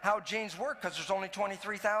about how genes work because there's only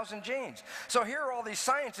 23,000 genes. So here are all these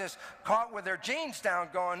scientists caught with their genes down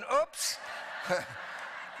going, oops,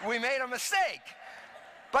 we made a mistake.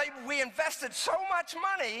 But we invested so much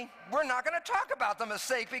money, we're not going to talk about the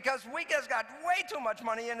mistake because we just got way too much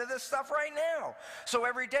money into this stuff right now. So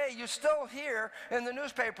every day you still hear in the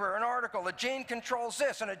newspaper an article, a gene controls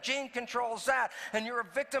this and a gene controls that, and you're a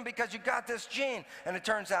victim because you got this gene. And it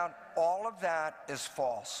turns out all of that is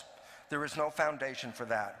false. There is no foundation for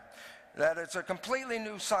that. That it's a completely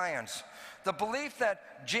new science. The belief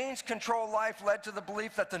that genes control life led to the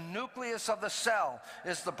belief that the nucleus of the cell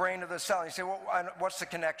is the brain of the cell. You say, well, what's the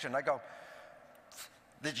connection? I go,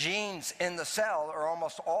 the genes in the cell are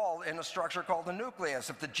almost all in a structure called the nucleus.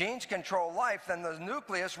 If the genes control life, then the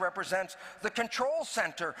nucleus represents the control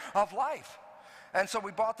center of life. And so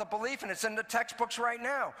we bought the belief, and it's in the textbooks right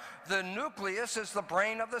now. The nucleus is the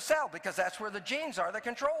brain of the cell because that's where the genes are that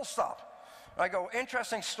control stuff. I go,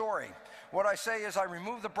 interesting story. What I say is I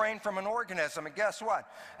remove the brain from an organism, and guess what?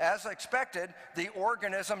 As expected, the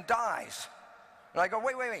organism dies. And I go,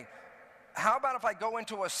 wait. How about if I go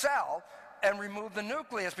into a cell and remove the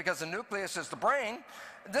nucleus, because the nucleus is the brain?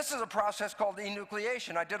 This is a process called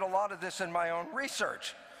enucleation. I did a lot of this in my own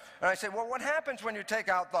research. And I say, well, what happens when you take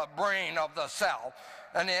out the brain of the cell?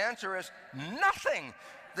 And the answer is nothing.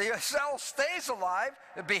 The cell stays alive,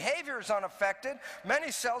 the behavior is unaffected.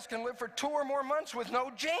 Many cells can live for 2 or more months with no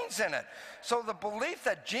genes in it. So the belief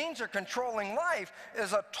that genes are controlling life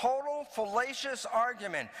is a total fallacious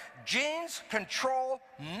argument. Genes control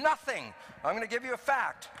nothing. I'm going to give you a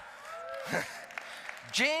fact.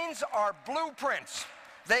 Genes are blueprints.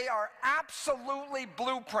 They are absolutely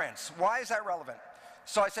blueprints. Why is that relevant?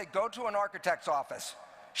 So I say, go to an architect's office.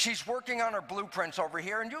 She's working on her blueprints over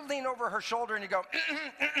here, and you lean over her shoulder and you go,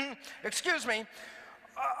 excuse me,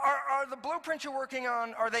 are the blueprints you're working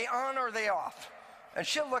on, are they on or are they off? And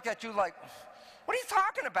she'll look at you like, what are you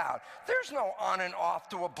talking about? There's no on and off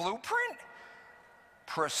to a blueprint.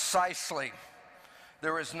 Precisely.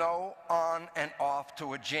 There is no on and off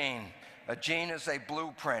to a gene. A gene is a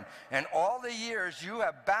blueprint. And all the years you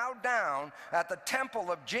have bowed down at the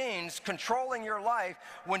temple of genes controlling your life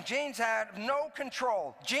when genes had no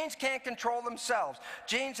control. Genes can't control themselves.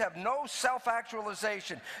 Genes have no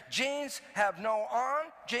self-actualization. Genes have no on,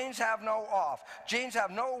 genes have no off. Genes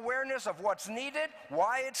have no awareness of what's needed,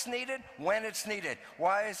 why it's needed, when it's needed.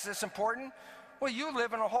 Why is this important? Well, you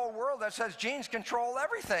live in a whole world that says genes control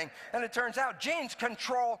everything, and it turns out genes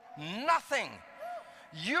control nothing.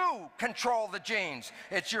 You control the genes.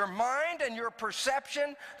 It's your mind and your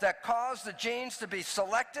perception that cause the genes to be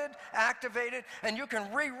selected, activated, and you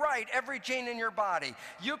can rewrite every gene in your body.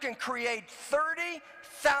 You can create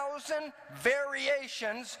 30,000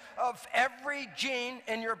 variations of every gene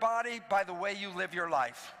in your body by the way you live your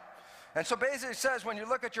life. And so basically it says when you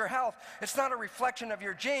look at your health, it's not a reflection of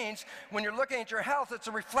your genes. When you're looking at your health, it's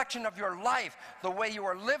a reflection of your life, the way you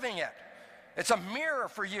are living it. It's a mirror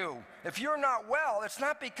for you. If you're not well, it's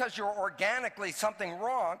not because you're organically something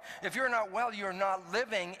wrong. If you're not well, you're not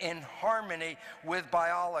living in harmony with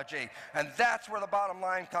biology. And that's where the bottom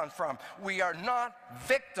line comes from. We are not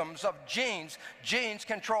victims of genes. Genes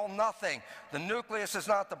control nothing. The nucleus is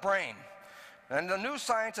not the brain. And the new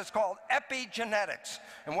science is called epigenetics.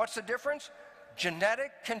 And what's the difference?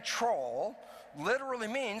 Genetic control literally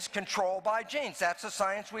means control by genes. That's the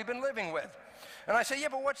science we've been living with. And I say, yeah,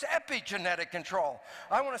 but what's epigenetic control?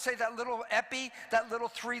 I want to say that little epi, that little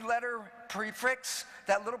three-letter prefix,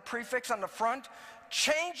 that little prefix on the front,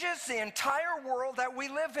 changes the entire world that we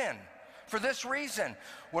live in. For this reason,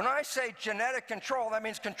 when I say genetic control, that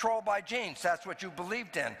means control by genes. That's what you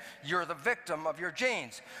believed in. You're the victim of your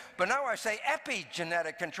genes. But now I say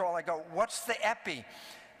epigenetic control, I go, what's the epi?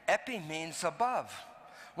 Epi means above.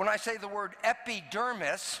 When I say the word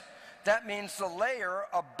epidermis, that means the layer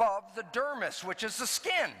above the dermis, which is the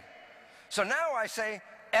skin. So now I say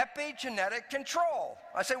epigenetic control.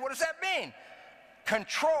 I say, what does that mean?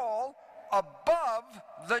 Control above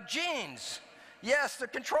the genes. Yes, the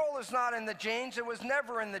control is not in the genes. It was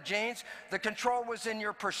never in the genes. The control was in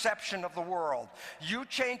your perception of the world. You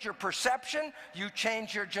change your perception, you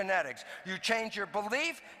change your genetics. You change your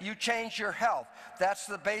belief, you change your health. That's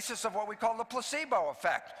the basis of what we call the placebo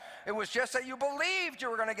effect. It was just that you believed you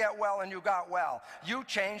were going to get well and you got well. You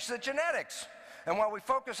changed the genetics. And while we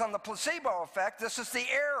focus on the placebo effect, this is the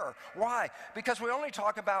error. Why? Because we only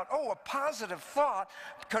talk about, oh, a positive thought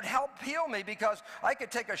could help heal me because I could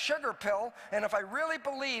take a sugar pill, and if I really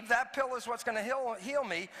believe that pill is what's going to heal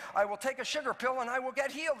me, I will take a sugar pill and I will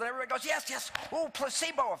get healed. And everybody goes, yes, yes, oh,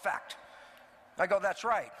 placebo effect. I go, that's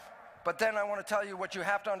right. But then I want to tell you what you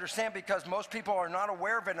have to understand because most people are not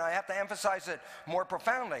aware of it, and I have to emphasize it more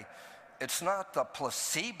profoundly. It's not the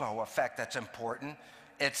placebo effect that's important.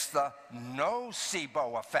 It's the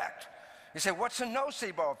nocebo effect. You say, what's a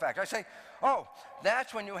nocebo effect? I say, oh,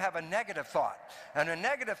 that's when you have a negative thought. And a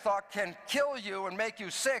negative thought can kill you and make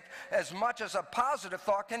you sick as much as a positive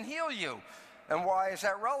thought can heal you. And why is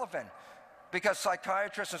that relevant? Because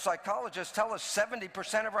psychiatrists and psychologists tell us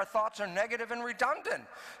 70% of our thoughts are negative and redundant.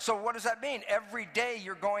 So what does that mean? Every day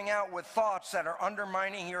you're going out with thoughts that are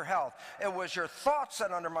undermining your health. It was your thoughts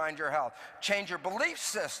that undermined your health. Change your belief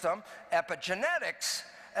system, epigenetics,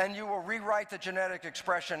 and you will rewrite the genetic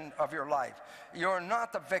expression of your life. You're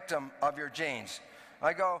not the victim of your genes.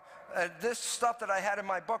 I go, this stuff that I had in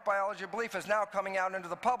my book, Biology of Belief, is now coming out into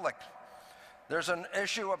the public. There's an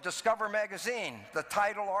issue of Discover magazine, the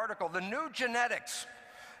title article, The New Genetics.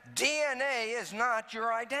 DNA is not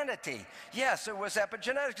your identity. Yes, it was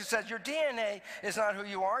epigenetics. It says your DNA is not who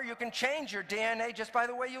you are. You can change your DNA just by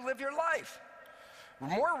the way you live your life.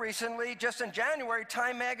 More recently, just in January,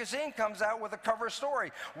 Time magazine comes out with a cover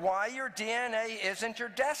story, Why Your DNA Isn't Your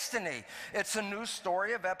Destiny. It's a new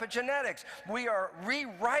story of epigenetics. We are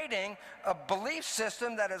rewriting a belief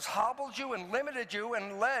system that has hobbled you and limited you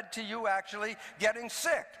and led to you actually getting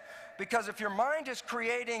sick. Because if your mind is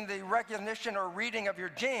creating the recognition or reading of your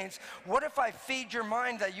genes, what if I feed your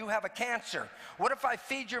mind that you have a cancer? What if I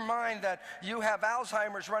feed your mind that you have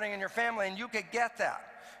Alzheimer's running in your family and you could get that?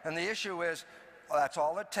 And the issue is, That's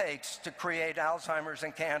all it takes to create Alzheimer's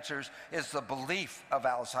and cancers, is the belief of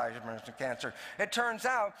Alzheimer's and cancer. It turns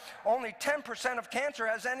out only 10% of cancer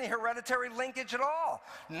has any hereditary linkage at all.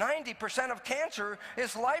 90% of cancer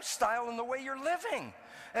is lifestyle and the way you're living.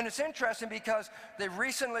 And it's interesting because they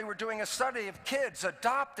recently were doing a study of kids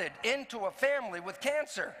adopted into a family with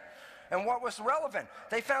cancer. And what was relevant?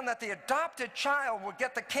 They found that the adopted child would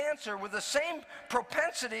get the cancer with the same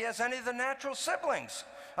propensity as any of the natural siblings.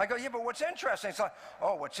 I go, yeah, but what's interesting? It's like,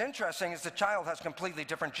 oh, what's interesting is the child has completely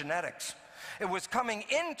different genetics. It was coming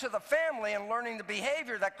into the family and learning the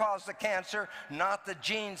behavior that caused the cancer, not the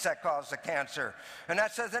genes that caused the cancer. And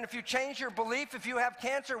that says, then if you change your belief, if you have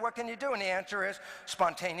cancer, what can you do? And the answer is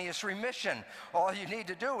spontaneous remission. All you need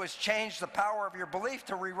to do is change the power of your belief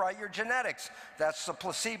to rewrite your genetics. That's the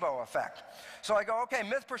placebo effect. So I go, okay,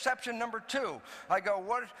 myth perception number 2. I go,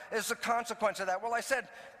 what is the consequence of that? Well, I said,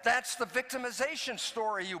 that's the victimization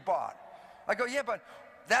story you bought. I go, yeah, but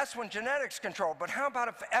that's when genetics control. But how about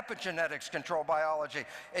if epigenetics control biology?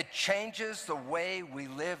 It changes the way we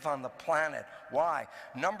live on the planet. Why?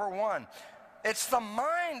 Number 1, it's the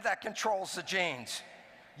mind that controls the genes.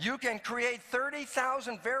 You can create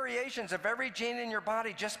 30,000 variations of every gene in your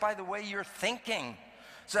body just by the way you're thinking.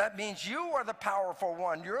 So that means you are the powerful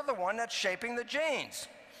one. You're the one that's shaping the genes.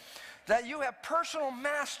 That you have personal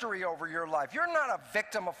mastery over your life. You're not a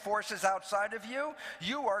victim of forces outside of you.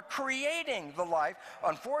 You are creating the life,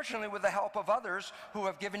 unfortunately with the help of others who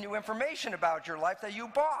have given you information about your life that you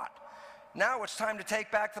bought. Now it's time to take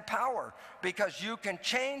back the power, because you can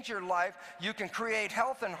change your life, you can create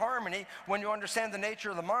health and harmony when you understand the nature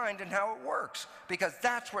of the mind and how it works, because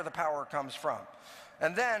that's where the power comes from.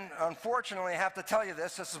 And then, unfortunately, I have to tell you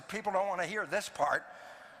this is, people don't want to hear this part,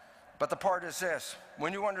 but the part is this: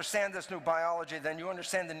 when you understand this new biology, then you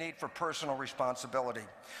understand the need for personal responsibility.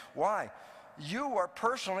 Why? You are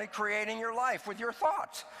personally creating your life with your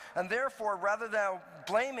thoughts. And therefore, rather than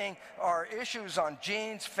blaming our issues on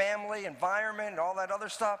genes, family, environment, and all that other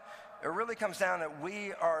stuff, it really comes down that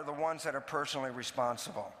we are the ones that are personally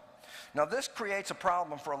responsible. Now, this creates a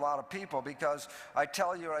problem for a lot of people, because I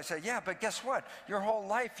tell you, I say, yeah, but guess what? Your whole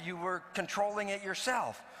life you were controlling it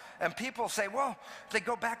yourself. And people say, well, they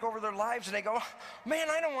go back over their lives and they go, man,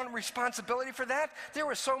 I don't want responsibility for that. There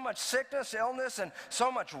was so much sickness, illness, and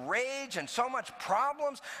so much rage and so much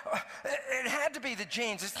problems. It had to be the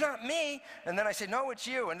genes. It's not me. And then I say, no, it's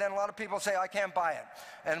you. And then a lot of people say, I can't buy it.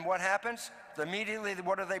 And what happens? Immediately,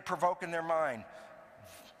 what do they provoke in their mind?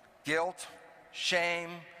 Guilt,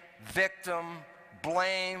 shame, victim,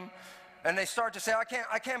 blame. And they start to say,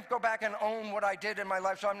 I can't go back and own what I did in my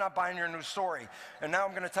life, so I'm not buying your new story. And now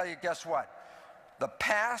I'm going to tell you, guess what? The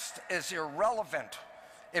past is irrelevant.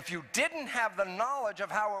 If you didn't have the knowledge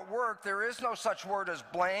of how it worked, there is no such word as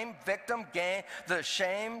blame, victim, gain, the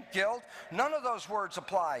shame, guilt. None of those words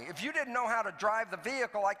apply. If you didn't know how to drive the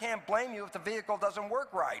vehicle, I can't blame you if the vehicle doesn't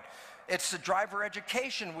work right. It's the driver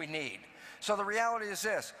education we need. So the reality is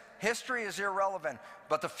this: history is irrelevant,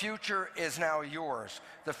 but the future is now yours.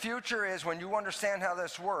 The future is when you understand how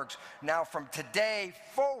this works. Now from today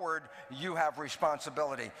forward, you have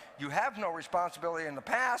responsibility. You have no responsibility in the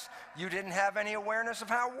past. You didn't have any awareness of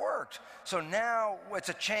how it worked. So now it's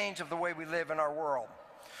a change of the way we live in our world.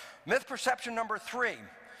 Myth perception number 3,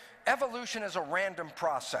 evolution is a random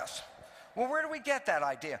process. Well, where do we get that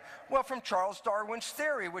idea? Well, from Charles Darwin's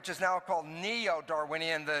theory, which is now called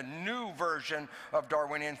neo-Darwinian, the new version of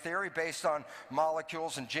Darwinian theory based on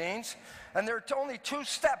molecules and genes. And there are only 2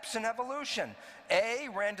 steps in evolution: A,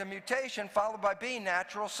 random mutation, followed by B,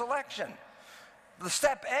 natural selection. The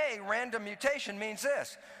step A, random mutation, means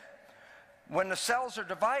this: when the cells are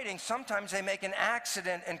dividing, sometimes they make an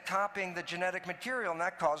accident in copying the genetic material, and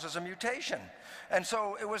that causes a mutation. And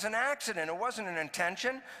so it was an accident, it wasn't an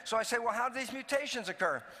intention. So I say, well, how do these mutations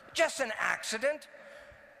occur? Just an accident.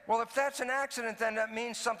 Well, if that's an accident, then that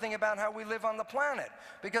means something about how we live on the planet.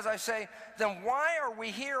 Because I say, then why are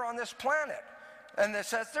we here on this planet? And it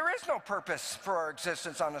says there is no purpose for our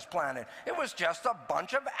existence on this planet. It was just a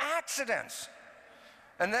bunch of accidents.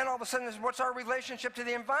 And then all of a sudden, what's our relationship to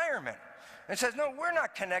the environment? It says, no, we're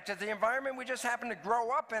not connected to the environment. We just happen to grow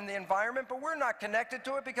up in the environment, but we're not connected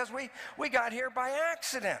to it because we got here by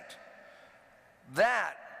accident.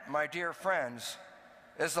 That, my dear friends,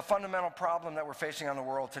 is the fundamental problem that we're facing on the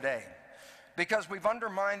world today. Because we've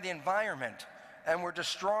undermined the environment and we're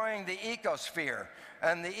destroying the ecosphere.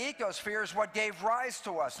 And the ecosphere is what gave rise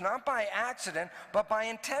to us, not by accident, but by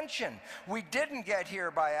intention. We didn't get here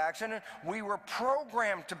by accident. We were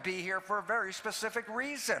programmed to be here for a very specific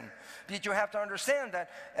reason. But you have to understand that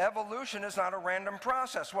evolution is not a random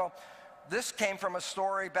process. Well, this came from a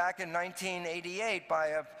story back in 1988 by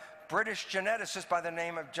a British geneticist by the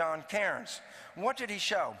name of John Cairns. What did he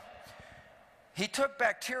show? He took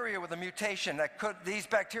bacteria with a mutation that these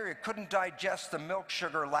bacteria couldn't digest the milk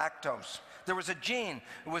sugar lactose. There was a gene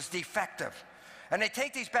that was defective. And they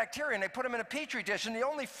take these bacteria and they put them in a petri dish, and the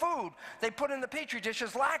only food they put in the petri dish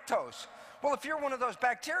is lactose. Well, if you're one of those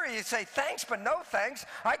bacteria, you say, thanks, but no thanks.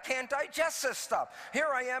 I can't digest this stuff. Here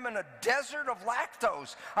I am in a desert of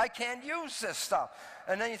lactose. I can't use this stuff.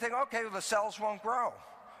 And then you think, okay, well, the cells won't grow.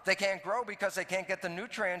 They can't grow because they can't get the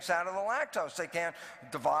nutrients out of the lactose. They can't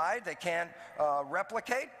divide, they can't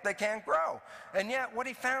replicate, they can't grow. And yet what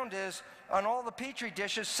he found is on all the petri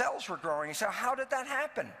dishes, cells were growing. He said, how did that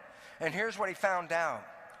happen? And here's what he found out.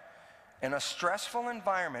 In a stressful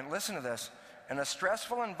environment, listen to this, in a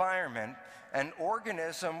stressful environment, an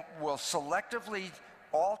organism will selectively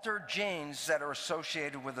alter genes that are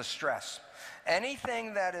associated with the stress.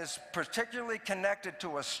 Anything that is particularly connected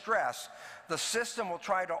to a stress, the system will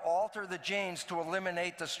try to alter the genes to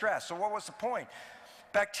eliminate the stress. So what was the point?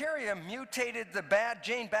 Bacteria mutated the bad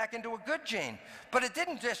gene back into a good gene. But it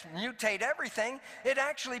didn't just mutate everything. It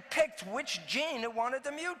actually picked which gene it wanted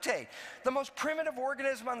to mutate. The most primitive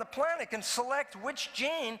organism on the planet can select which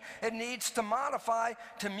gene it needs to modify,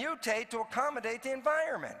 to mutate, to accommodate the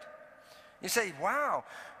environment. You say, wow.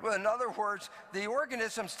 Well, in other words, the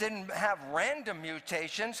organisms didn't have random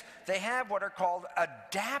mutations. They have what are called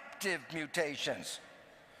adaptive mutations.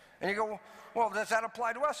 And you go, well, does that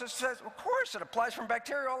apply to us? It says, of course, it applies from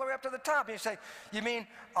bacteria all the way up to the top. And you say, you mean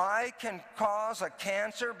I can cause a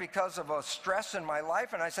cancer because of a stress in my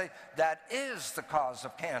life? And I say, that is the cause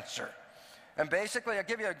of cancer. And basically, I'll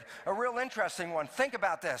give you a real interesting one. Think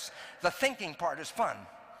about this. The thinking part is fun.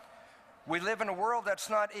 We live in a world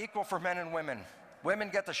that's not equal for men and women. Women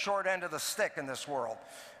get the short end of the stick in this world.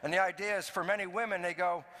 And the idea is for many women, they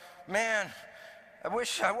go, man, I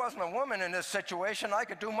wish I wasn't a woman in this situation. I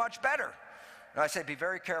could do much better. And I say, be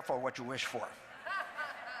very careful what you wish for.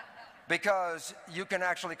 Because you can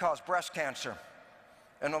actually cause breast cancer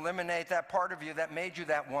and eliminate that part of you that made you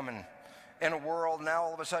that woman in a world. Now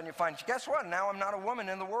all of a sudden you find, guess what? Now I'm not a woman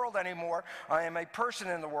in the world anymore. I am a person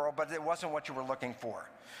in the world, but it wasn't what you were looking for.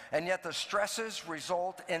 And yet the stresses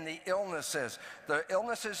result in the illnesses. The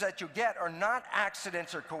illnesses that you get are not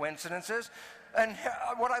accidents or coincidences. And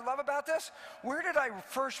what I love about this, where did I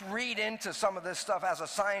first read into some of this stuff as a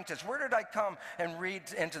scientist? Where did I come and read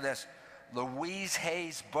into this? Louise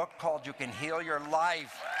Hay's book called You Can Heal Your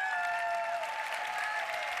Life.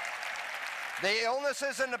 The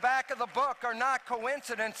illnesses in the back of the book are not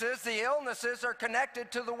coincidences. The illnesses are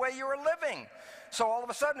connected to the way you are living. So all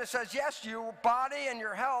of a sudden it says, yes, your body and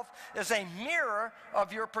your health is a mirror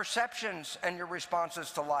of your perceptions and your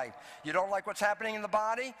responses to life. You don't like what's happening in the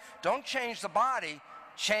body? Don't change the body.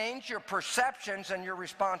 Change your perceptions and your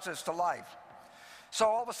responses to life. So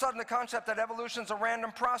all of a sudden the concept that evolution is a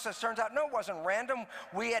random process turns out, no, it wasn't random.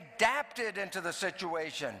 We adapted into the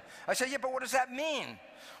situation. I say, yeah, but what does that mean?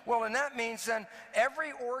 Well, and that means then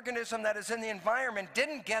every organism that is in the environment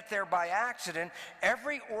didn't get there by accident.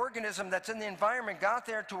 Every organism that's in the environment got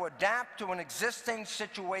there to adapt to an existing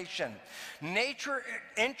situation. Nature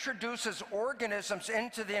introduces organisms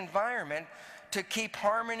into the environment to keep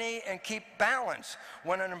harmony and keep balance.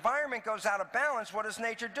 When an environment goes out of balance, what does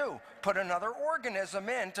nature do? Put another organism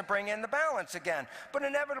in to bring in the balance again. But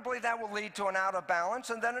inevitably that will lead to an out of balance,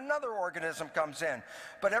 and then another organism comes in.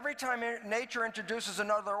 But every time nature introduces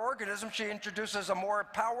another organism, she introduces a more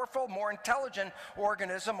powerful, more intelligent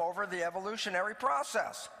organism over the evolutionary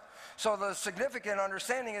process. So the significant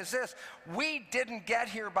understanding is this: we didn't get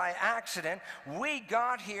here by accident. We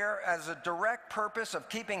got here as a direct purpose of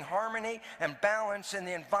keeping harmony and balance in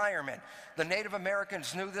the environment. The Native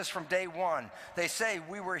Americans knew this from day one. They say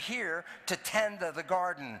we were here to tend to the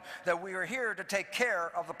garden, that we were here to take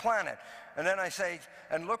care of the planet. And then I say,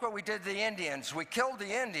 and look what we did to the Indians. We killed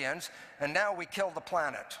the Indians, and now we killed the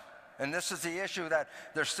planet. And this is the issue that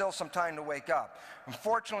there's still some time to wake up.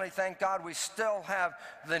 Unfortunately, thank God, we still have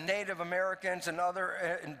the Native Americans and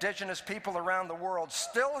other indigenous people around the world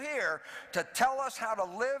still here to tell us how to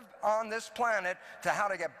live on this planet, to how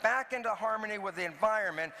to get back into harmony with the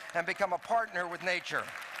environment and become a partner with nature.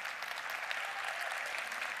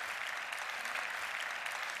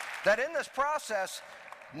 That in this process,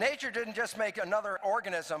 nature didn't just make another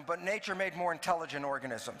organism, but nature made more intelligent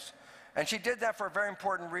organisms. And she did that for a very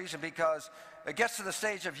important reason, because it gets to the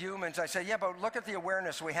stage of humans. I say, yeah, but look at the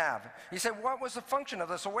awareness we have. You say, what was the function of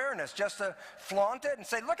this awareness? Just to flaunt it and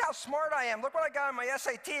say, look how smart I am. Look what I got on my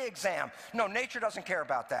SAT exam. No, nature doesn't care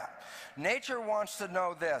about that. Nature wants to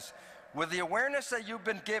know this. With the awareness that you've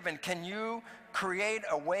been given, can you create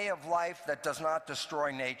a way of life that does not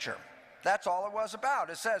destroy nature? That's all it was about.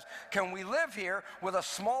 It says, can we live here with a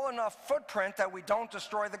small enough footprint that we don't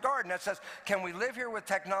destroy the garden? It says, can we live here with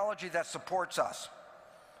technology that supports us?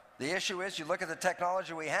 The issue is, you look at the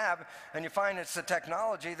technology we have, and you find it's the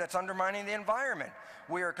technology that's undermining the environment.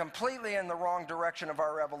 We are completely in the wrong direction of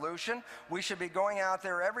our evolution. We should be going out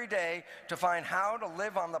there every day to find how to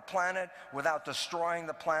live on the planet without destroying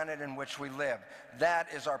the planet in which we live. That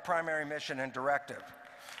is our primary mission and directive.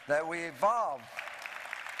 That we evolve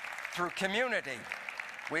through community.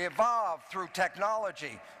 We evolve through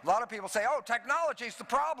technology. A lot of people say, oh, technology's the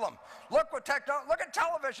problem. Look at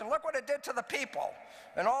television, look what it did to the people.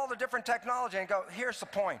 And all the different technology, and go, here's the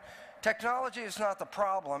point. Technology is not the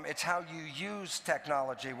problem, it's how you use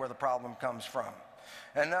technology where the problem comes from.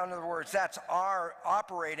 And in other words, that's our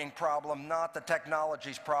operating problem, not the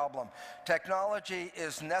technology's problem. Technology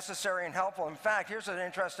is necessary and helpful. In fact, here's an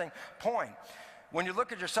interesting point. When you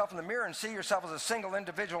look at yourself in the mirror and see yourself as a single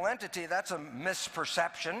individual entity, that's a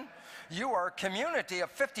misperception. You are a community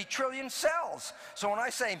of 50 trillion cells. So when I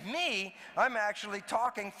say me, I'm actually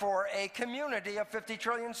talking for a community of 50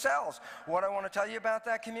 trillion cells. What I want to tell you about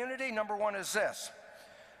that community, number one, is this.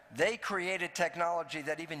 They created technology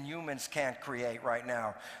that even humans can't create right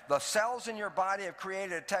now. The cells in your body have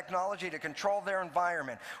created a technology to control their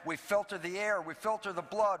environment. We filter the air, we filter the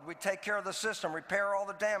blood, we take care of the system, repair all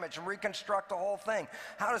the damage, and reconstruct the whole thing.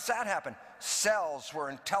 How does that happen? Cells were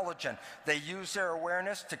intelligent. They used their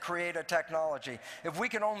awareness to create a technology. If we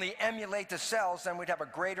could only emulate the cells, then we'd have a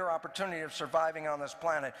greater opportunity of surviving on this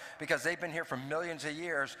planet, because they've been here for millions of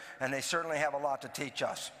years, and they certainly have a lot to teach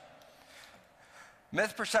us.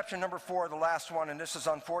 Myth perception number 4, the last one, and this is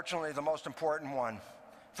unfortunately the most important one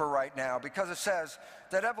for right now, because it says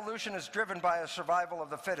that evolution is driven by a survival of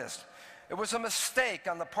the fittest. It was a mistake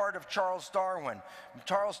on the part of Charles Darwin.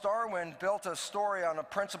 Charles Darwin built a story on a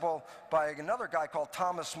principle by another guy called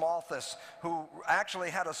Thomas Malthus, who actually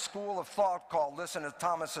had a school of thought called, listen to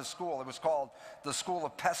Thomas's school, it was called the School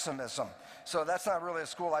of Pessimism. So that's not really a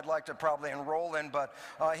school I'd like to probably enroll in, but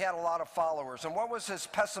he had a lot of followers. And what was his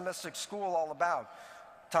pessimistic school all about?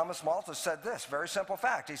 Thomas Malthus said this, very simple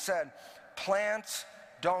fact. He said, plants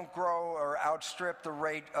don't grow or outstrip the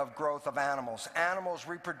rate of growth of animals. Animals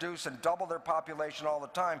reproduce and double their population all the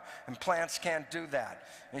time, and plants can't do that.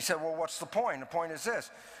 And he said, well, what's the point? The point is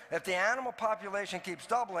this. If the animal population keeps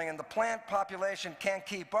doubling and the plant population can't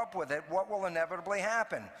keep up with it, what will inevitably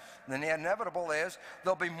happen? And then the inevitable is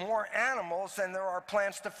there'll be more animals than there are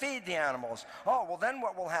plants to feed the animals. Oh, well, then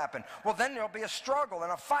what will happen? Well, then there'll be a struggle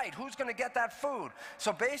and a fight. Who's going to get that food?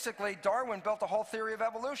 So basically, Darwin built a whole theory of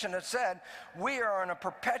evolution that said we are in a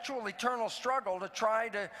perpetual eternal struggle to try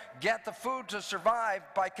to get the food to survive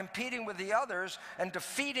by competing with the others and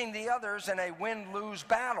defeating the others in a win-lose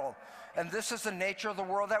battle. And this is the nature of the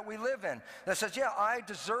world that we live in. That says, yeah, I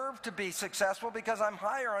deserve to be successful because I'm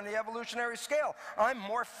higher on the evolutionary scale. I'm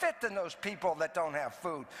more fit than those people that don't have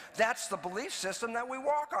food. That's the belief system that we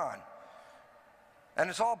walk on. And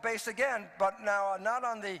it's all based, again, but now not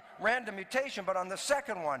on the random mutation, but on the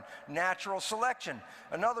second one, natural selection.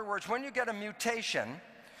 In other words, when you get a mutation,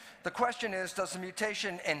 the question is, does the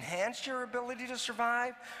mutation enhance your ability to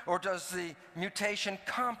survive, or does the mutation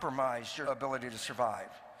compromise your ability to survive?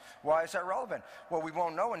 Why is that relevant? Well, we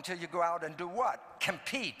won't know until you go out and do what?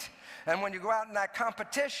 Compete. And when you go out in that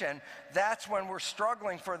competition, that's when we're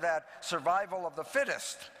struggling for that survival of the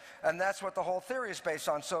fittest. And that's what the whole theory is based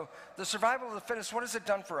on. So the survival of the fittest, what has it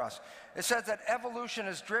done for us? It says that evolution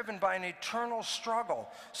is driven by an eternal struggle,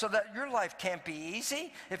 so that your life can't be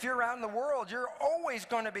easy. If you're out in the world, you're always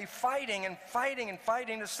going to be fighting and fighting and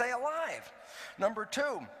fighting to stay alive. Number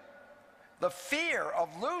 2, the fear of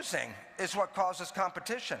losing is what causes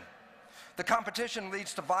competition. The competition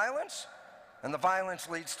leads to violence, and the violence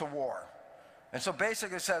leads to war. And so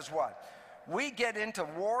basically it says what? We get into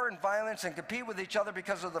war and violence and compete with each other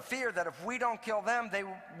because of the fear that if we don't kill them,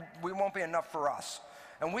 we won't be enough for us.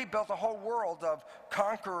 And we built a whole world of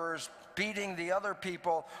conquerors beating the other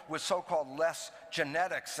people with so-called less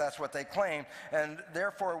genetics, that's what they claim, and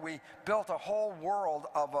therefore we built a whole world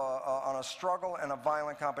of on a struggle and a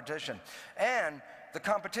violent competition. And the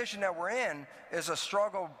competition that we're in is a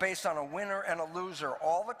struggle based on a winner and a loser.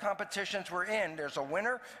 All the competitions we're in, there's a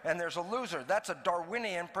winner and there's a loser. That's a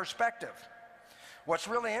Darwinian perspective. What's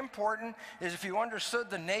really important is if you understood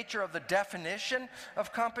the nature of the definition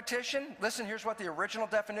of competition. Listen, here's what the original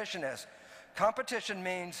definition is. Competition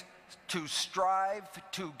means to strive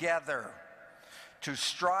together. to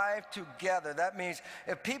strive together. That means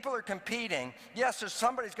if people are competing, yes, there's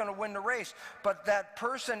somebody's going to win the race, but that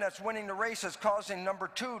person that's winning the race is causing number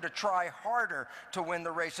 2 to try harder to win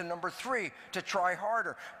the race, and number 3 to try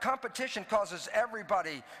harder. Competition causes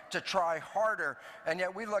everybody to try harder, and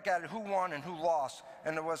yet we look at it, who won and who lost,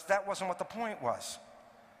 and that wasn't what the point was.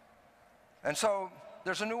 And so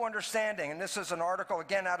there's a new understanding, and this is an article,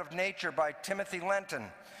 again, out of Nature by Timothy Lenton.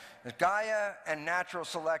 Gaia and natural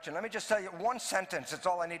selection. Let me just tell you one sentence. That's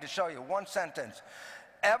all I need to show you. One sentence.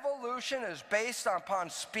 Evolution is based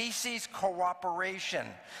upon species cooperation.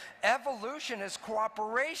 Evolution is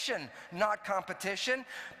cooperation, not competition.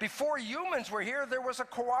 Before humans were here, there was a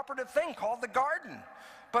cooperative thing called the garden.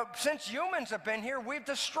 But since humans have been here, we've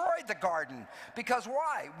destroyed the garden. Because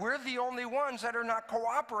why? We're the only ones that are not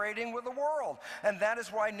cooperating with the world. And that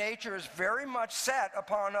is why nature is very much set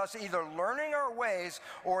upon us either learning our ways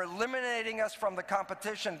or eliminating us from the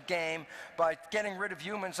competition game by getting rid of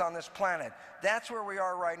humans on this planet. That's where we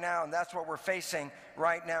are right now, and that's what we're facing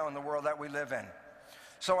right now in the world that we live in.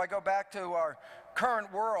 So I go back to our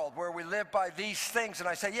current world where we live by these things, and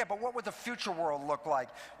I say, yeah, but what would the future world look like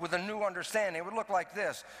with a new understanding? It would look like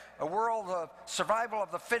this: a world of survival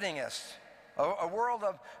of the fittest, a world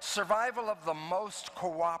of survival of the most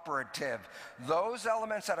cooperative. Those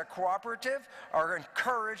elements that are cooperative are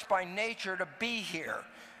encouraged by nature to be here,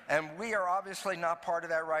 and we are obviously not part of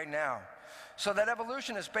that right now. So that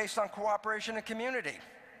evolution is based on cooperation and community.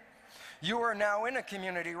 You are now in a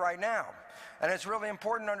community right now. And it's really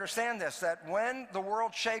important to understand this, that when the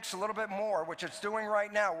world shakes a little bit more, which it's doing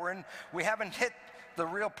right now, we haven't hit the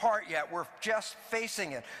real part yet. We're just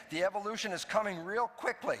facing it. The evolution is coming real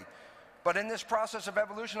quickly. But in this process of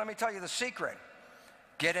evolution, let me tell you the secret.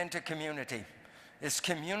 Get into community. It's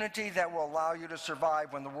community that will allow you to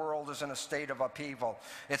survive when the world is in a state of upheaval.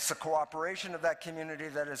 It's the cooperation of that community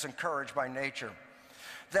that is encouraged by nature.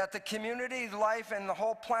 That the community life and the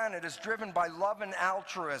whole planet is driven by love and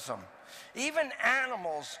altruism. Even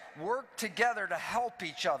animals work together to help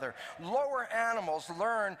each other. Lower animals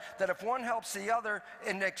learn that if one helps the other,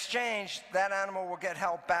 in exchange, that animal will get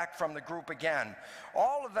help back from the group again.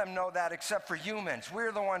 All of them know that except for humans.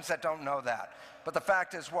 We're the ones that don't know that. But the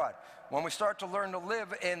fact is what? When we start to learn to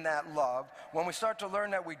live in that love, when we start to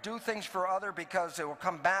learn that we do things for others because it will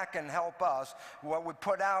come back and help us, what we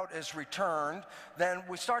put out is returned, then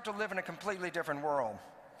we start to live in a completely different world.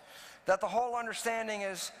 That the whole understanding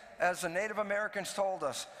is, as the Native Americans told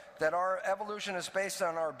us, that our evolution is based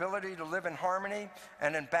on our ability to live in harmony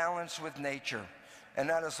and in balance with nature. And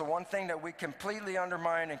that is the one thing that we completely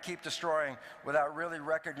undermine and keep destroying without really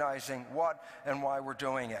recognizing what and why we're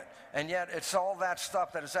doing it. And yet it's all that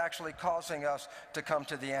stuff that is actually causing us to come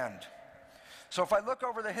to the end. So if I look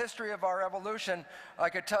over the history of our evolution, I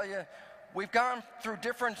could tell you we've gone through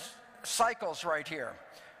different cycles right here.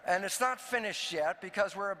 And it's not finished yet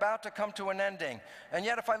because we're about to come to an ending. And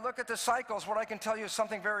yet if I look at the cycles, what I can tell you is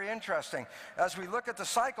something very interesting. As we look at the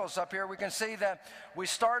cycles up here, we can see that we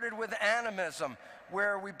started with animism,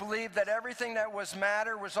 where we believed that everything that was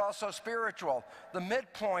matter was also spiritual. The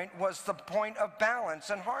midpoint was the point of balance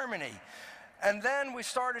and harmony. And then we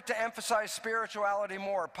started to emphasize spirituality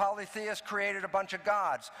more. Polytheists created a bunch of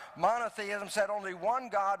gods. Monotheism said only one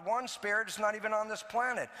God, one spirit is not even on this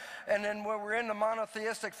planet. And then when we were in the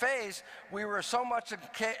monotheistic phase, we were so much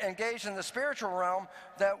engaged in the spiritual realm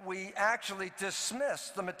that we actually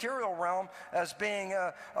dismissed the material realm as being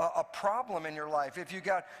a problem in your life. If you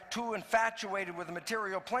got too infatuated with the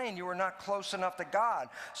material plane, you were not close enough to God.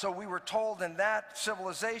 So we were told in that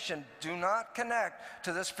civilization, do not connect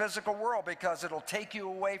to this physical world because it'll take you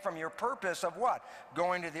away from your purpose of what?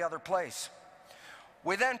 Going to the other place.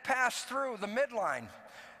 We then passed through the midline,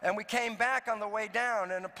 and we came back on the way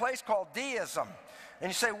down in a place called deism. And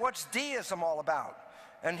you say, what's deism all about?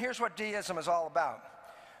 And here's what deism is all about.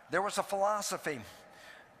 There was a philosophy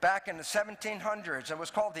back in the 1700s. It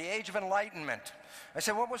was called the Age of Enlightenment. I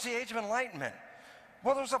said, what was the Age of Enlightenment?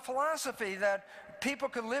 Well, there was a philosophy that people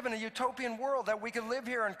could live in a utopian world, that we could live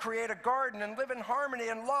here and create a garden and live in harmony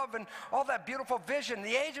and love and all that beautiful vision,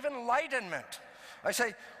 the Age of Enlightenment. I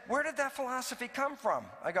say, where did that philosophy come from?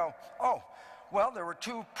 I go, oh, well, there were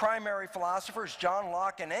two primary philosophers, John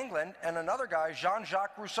Locke in England and another guy,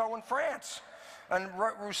 Jean-Jacques Rousseau in France. And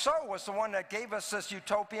Rousseau was the one that gave us this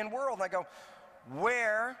utopian world. And I go,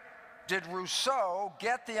 where did Rousseau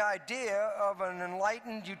get the idea of an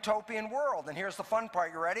enlightened utopian world? And here's the fun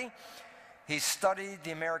part, you ready? He studied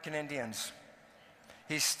the American Indians.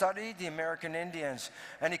 He studied the American Indians,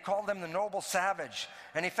 and he called them the noble savage.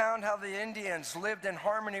 And he found how the Indians lived in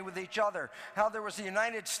harmony with each other, how there was the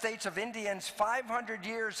United States of Indians 500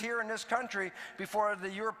 years here in this country before the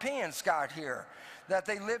Europeans got here, that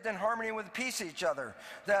they lived in harmony with peace each other,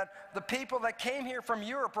 that the people that came here from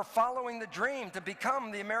Europe were following the dream to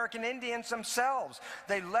become the American Indians themselves.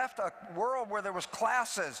 They left a world where there was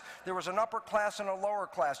classes. There was an upper class and a lower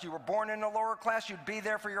class. You were born in the lower class, you'd be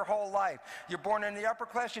there for your whole life. You're born in the upper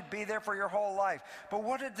class, you'd be there for your whole life. But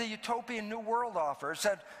what did the utopian new world offer? It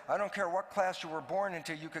said, I don't care what class you were born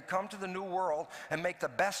into, you could come to the new world and make the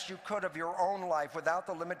best you could of your own life without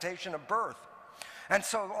the limitation of birth. And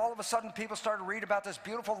so all of a sudden people started to read about this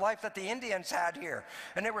beautiful life that the Indians had here.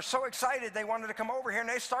 And they were so excited they wanted to come over here, and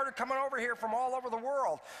they started coming over here from all over the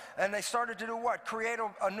world. And they started to do what? Create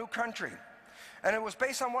a new country. And it was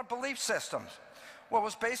based on what belief systems? Well, it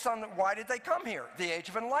was based on why did they come here? The Age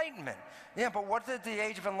of Enlightenment. Yeah, but what did the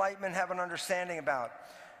Age of Enlightenment have an understanding about?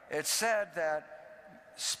 It said that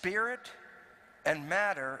spirit and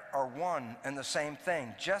matter are one and the same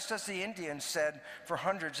thing, just as the Indians said for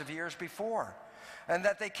hundreds of years before. And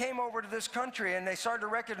that they came over to this country and they started to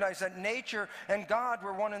recognize that nature and God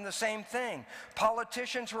were one and the same thing.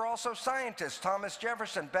 Politicians were also scientists. Thomas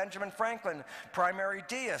Jefferson, Benjamin Franklin, primary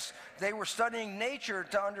deists. They were studying nature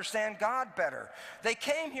to understand God better. They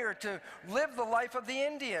came here to live the life of the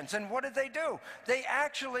Indians. And what did they do? They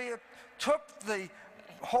actually took the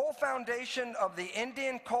whole foundation of the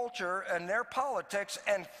Indian culture and their politics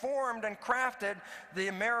and formed and crafted the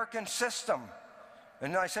American system.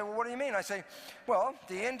 And I say, well, what do you mean? I say, well,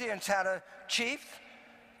 the Indians had a chief,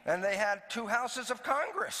 and they had 2 houses of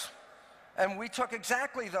Congress. And we took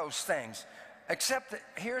exactly those things, except that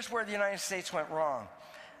here's where the United States went wrong.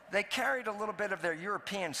 They carried a little bit of their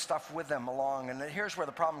European stuff with them along, and here's where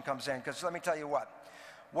the problem comes in, because let me tell you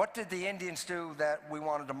what did the Indians do that we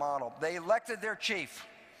wanted to model? They elected their chief.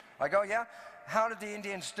 I go, yeah? How did the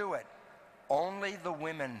Indians do it? Only the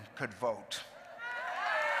women could vote.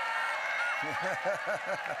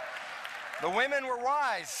 The women were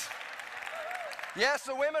wise. Yes,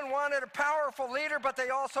 the women wanted a powerful leader, but they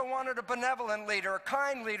also wanted a benevolent leader, a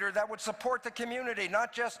kind leader that would support the community,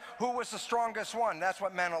 not just who was the strongest one. That's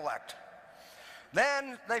what men elect.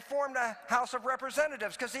 Then they formed a House of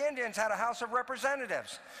Representatives, because the Indians had a House of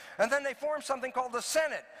Representatives. And then they formed something called the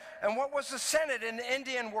Senate. And what was the Senate in the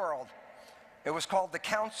Indian world? It was called the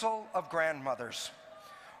Council of Grandmothers.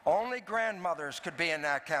 Only grandmothers could be in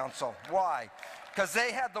that council. Why? Because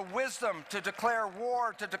they had the wisdom to declare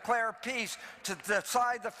war, to declare peace, to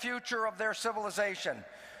decide the future of their civilization.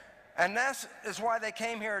 And that is why they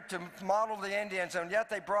came here to model the Indians, and yet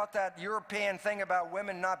they brought that European thing about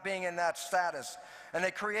women not being in that status. And they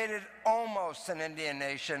created almost an Indian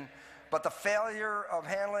nation, but the failure of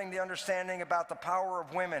handling the understanding about the power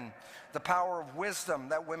of women, the power of wisdom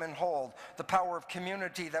that women hold, the power of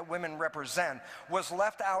community that women represent, was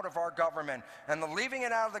left out of our government. And the leaving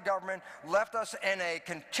it out of the government left us in a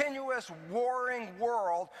continuous warring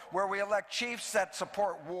world where we elect chiefs that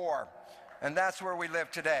support war. And that's where we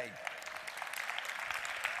live today.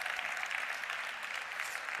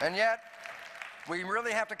 And yet, we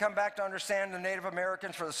really have to come back to understand the Native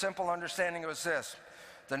Americans, for the simple understanding was this.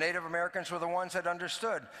 The Native Americans were the ones that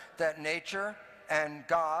understood that nature and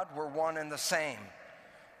God were one and the same.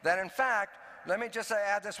 That in fact, let me just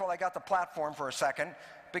add this while I got the platform for a second,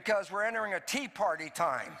 because we're entering a Tea Party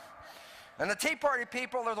time. And the Tea Party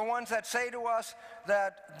people are the ones that say to us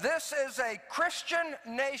that this is a Christian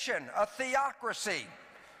nation, a theocracy.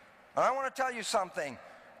 And I want to tell you something.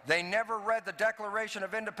 They never read the Declaration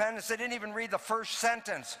of Independence. They didn't even read the first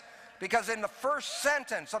sentence. Because in the first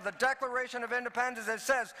sentence of the Declaration of Independence, it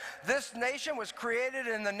says, this nation was created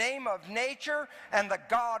in the name of nature and the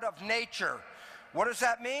God of nature. What does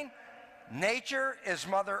that mean? Nature is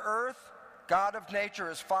Mother Earth. God of nature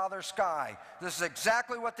is Father Sky. This is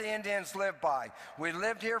exactly what the Indians lived by. We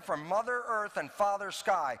lived here from Mother Earth and Father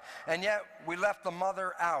Sky, and yet we left the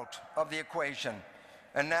mother out of the equation.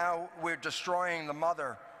 And now we're destroying the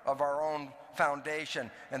mother of our own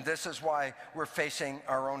foundation, and this is why we're facing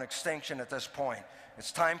our own extinction at this point.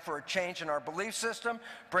 It's time for a change in our belief system,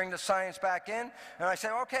 bring the science back in, and I say,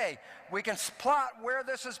 okay, we can plot where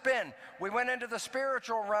this has been. We went into the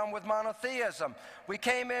spiritual realm with monotheism. We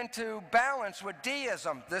came into balance with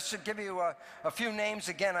deism. This should give you a few names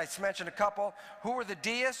again. I mentioned a couple. Who were the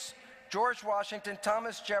deists? George Washington,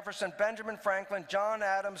 Thomas Jefferson, Benjamin Franklin, John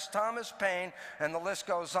Adams, Thomas Paine, and the list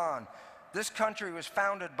goes on. This country was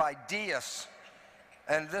founded by deists,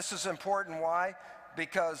 and this is important. Why?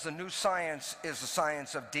 Because the new science is the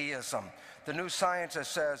science of deism. The new science that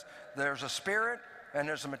says there's a spirit and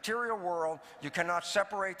there's a material world. You cannot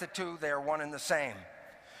separate the two. They are one and the same.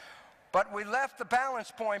 But we left the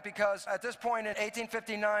balance point because at this point in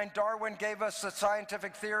 1859, Darwin gave us the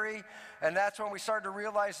scientific theory, and that's when we started to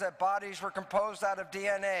realize that bodies were composed out of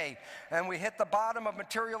DNA. And we hit the bottom of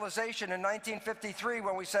materialization in 1953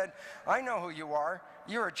 when we said, I know who you are.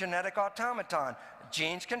 You're a genetic automaton.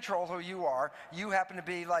 Genes control who you are. You happen to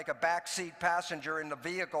be like a backseat passenger in the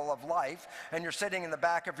vehicle of life, and you're sitting in the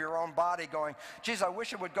back of your own body going, geez, I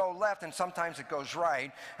wish it would go left, and sometimes it goes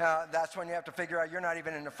right. That's when you have to figure out you're not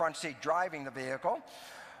even in the front seat driving the vehicle.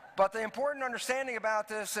 But the important understanding about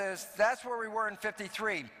this is that's where we were in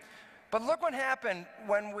 53. But look what happened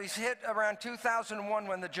when we hit around 2001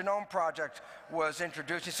 when the Genome Project was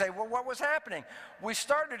introduced. You say, well, what was happening? We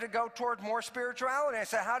started to go toward more spirituality. I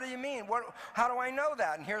said, how do you mean? How do I know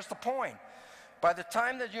that? And here's the point. By the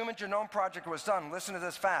time the Human Genome Project was done, listen to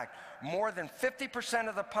this fact, more than 50%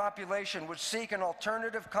 of the population would seek an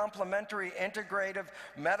alternative, complementary, integrative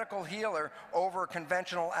medical healer over a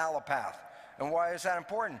conventional allopath. And why is that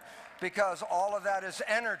important? Because all of that is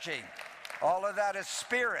energy. All of that is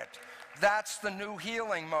spirit. That's the new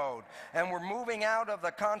healing mode. And we're moving out of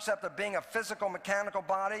the concept of being a physical, mechanical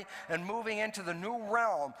body and moving into the new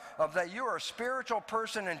realm of that you are a spiritual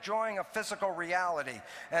person enjoying a physical reality.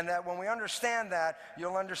 And that when we understand that,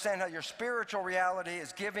 you'll understand how your spiritual reality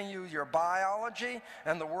is giving you your biology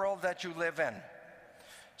and the world that you live in.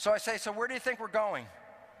 So I say, so where do you think we're going?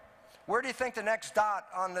 Where do you think the next dot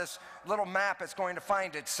on this little map is going to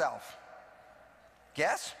find itself?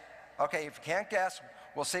 Guess? Okay, if you can't guess,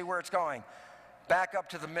 we'll see where it's going. Back up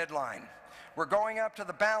to the midline. We're going up to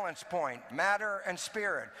the balance point, matter and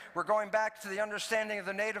spirit. We're going back to the understanding of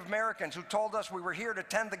the Native Americans who told us we were here to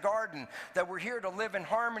tend the garden, that we're here to live in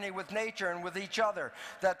harmony with nature and with each other,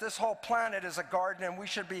 that this whole planet is a garden and we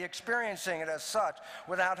should be experiencing it as such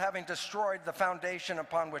without having destroyed the foundation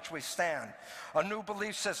upon which we stand. A new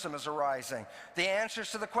belief system is arising. The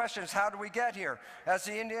answers to the questions, how do we get here? As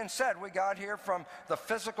the Indians said, we got here from the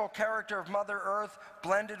physical character of Mother Earth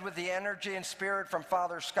blended with the energy and spirit from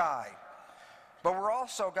Father Sky. But we're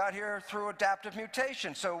also got here through adaptive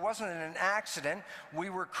mutation, so it wasn't an accident. We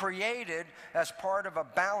were created as part of a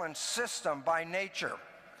balanced system by nature.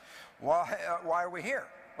 Why are we here?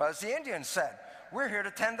 Well, as the Indians said, we're here to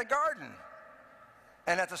tend the garden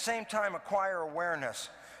and at the same time acquire awareness,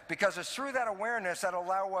 because it's through that awareness that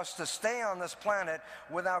allow us to stay on this planet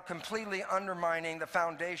without completely undermining the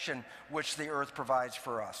foundation which the earth provides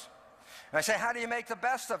for us. And I say, how do you make the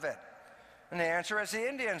best of it? And the answer, as the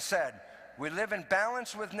Indians said, we live in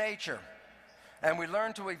balance with nature, and we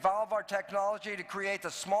learn to evolve our technology to create the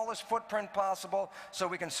smallest footprint possible so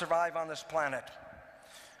we can survive on this planet.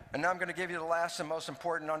 And now I'm going to give you the last and most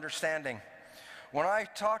important understanding. When I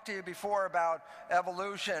talked to you before about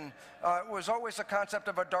evolution, it was always a concept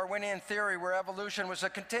of a Darwinian theory where evolution was a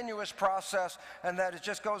continuous process and that it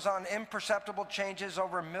just goes on imperceptible changes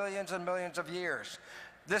over millions and millions of years.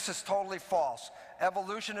 This is totally false.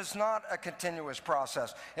 Evolution is not a continuous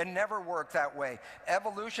process. It never worked that way.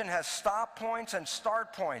 Evolution has stop points and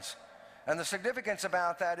start points. And the significance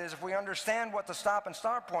about that is if we understand what the stop and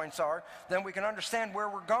start points are, then we can understand where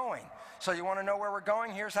we're going. So you want to know where we're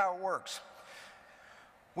going? Here's how it works.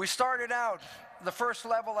 We started out the first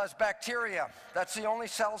level as bacteria. That's the only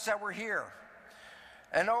cells that were here.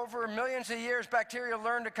 And over millions of years, bacteria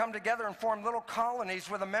learned to come together and form little colonies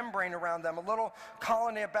with a membrane around them, a little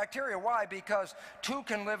colony of bacteria. Why? Because two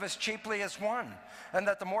can live as cheaply as one. And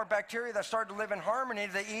that the more bacteria that started to live in harmony,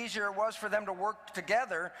 the easier it was for them to work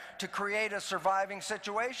together to create a surviving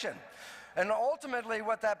situation. And ultimately,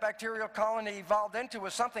 what that bacterial colony evolved into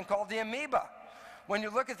was something called the amoeba. When you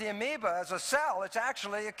look at the amoeba as a cell, it's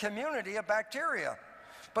actually a community of bacteria.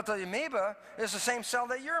 But the amoeba is the same cell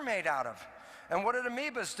that you're made out of. And what did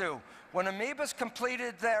amoebas do? When amoebas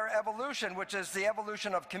completed their evolution, which is the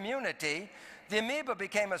evolution of community, the amoeba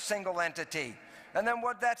became a single entity. And then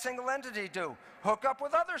what did that single entity do? Hook up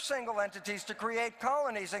with other single entities to create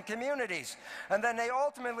colonies and communities. And then they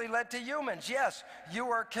ultimately led to humans. Yes, you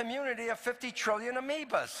are a community of 50 trillion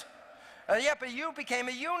amoebas. Yeah, but you became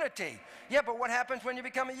a unity. Yeah, but what happens when you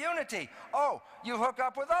become a unity? Oh, you hook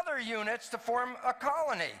up with other units to form a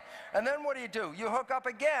colony. And then what do? You hook up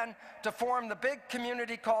again to form the big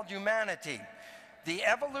community called humanity. The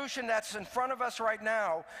evolution that's in front of us right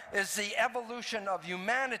now is the evolution of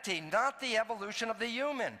humanity, not the evolution of the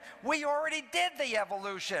human. We already did the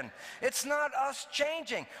evolution. It's not us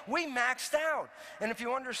changing. We maxed out. And if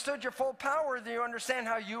you understood your full power, then you understand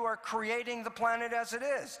how you are creating the planet as it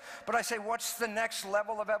is. But I say, what's the next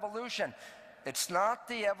level of evolution? It's not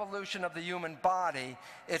the evolution of the human body,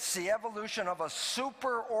 it's the evolution of a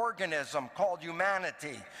superorganism called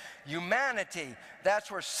humanity. Humanity,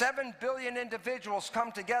 that's where 7 billion individuals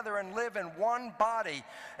come together and live in one body.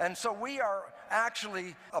 And so we are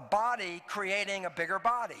actually a body creating a bigger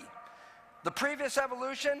body. The previous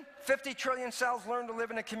evolution, 50 trillion cells learned to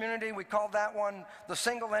live in a community. We called that one the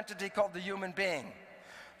single entity called the human being.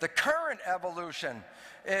 The current evolution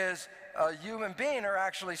is a human being, or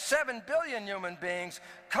actually 7 billion human beings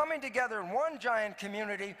coming together in one giant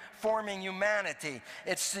community forming humanity.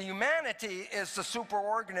 It's the humanity is the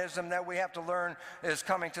superorganism that we have to learn is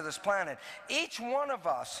coming to this planet. Each one of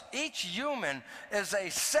us, each human, is a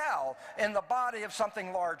cell in the body of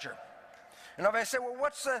something larger. And if I say, well,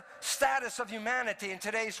 what's the status of humanity in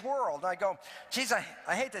today's world? I go, geez,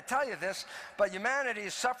 I hate to tell you this, but humanity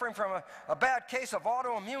is suffering from a bad case of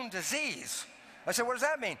autoimmune disease. I said, what does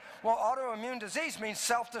that mean? Well, autoimmune disease means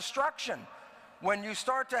self-destruction. When you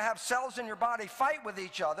start to have cells in your body fight with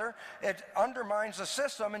each other, it undermines the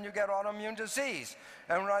system and you get autoimmune disease.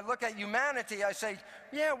 And when I look at humanity, I say,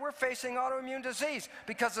 yeah, we're facing autoimmune disease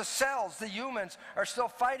because the cells, the humans, are still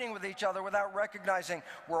fighting with each other without recognizing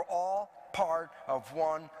we're all part of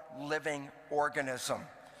one living organism.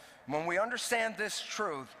 When we understand this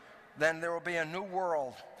truth, then there will be a new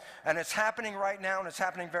world. And it's happening right now, and it's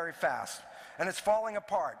happening very fast. And it's falling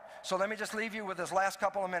apart. So let me just leave you with this last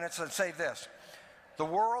couple of minutes and say this. The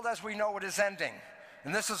world as we know it is ending.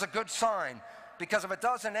 And this is a good sign, because if it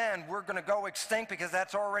doesn't end, we're going to go extinct, because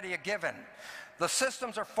that's already a given. The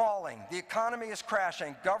systems are falling. The economy is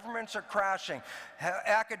crashing. Governments are crashing.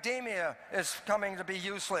 Academia is coming to be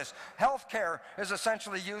useless. Healthcare is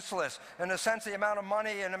essentially useless. In a sense, the amount of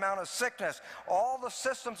money and amount of sickness. All the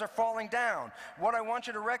systems are falling down. What I want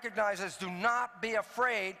you to recognize is do not be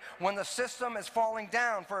afraid when the system is falling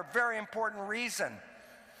down for a very important reason.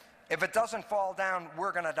 If it doesn't fall down,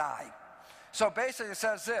 we're going to die. So basically it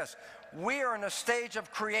says this. We are in a stage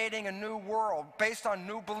of creating a new world based on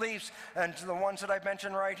new beliefs and the ones that I've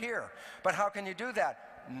mentioned right here. But how can you do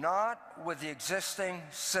that? Not with the existing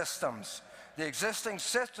systems. The existing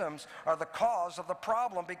systems are the cause of the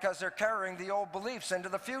problem because they're carrying the old beliefs into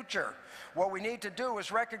the future. What we need to do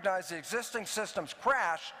is recognize the existing systems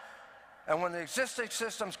crash. And when the existing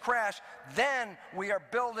systems crash, then we are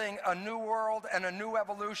building a new world and a new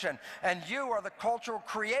evolution. And you are the cultural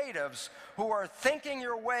creatives who are thinking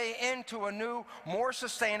your way into a new, more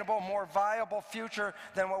sustainable, more viable future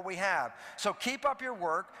than what we have. So keep up your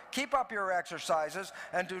work, keep up your exercises,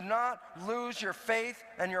 and do not lose your faith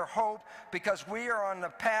and your hope, because we are on the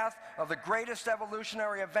path of the greatest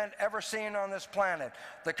evolutionary event ever seen on this planet.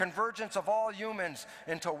 The convergence of all humans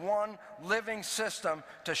into one living system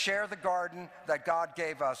to share the garden that God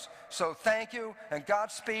gave us. So thank you, and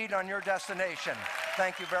Godspeed on your destination.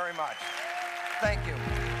 Thank you very much. Thank you.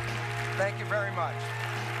 Thank you very much.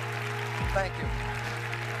 Thank you.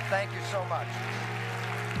 Thank you so much.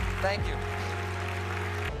 Thank you.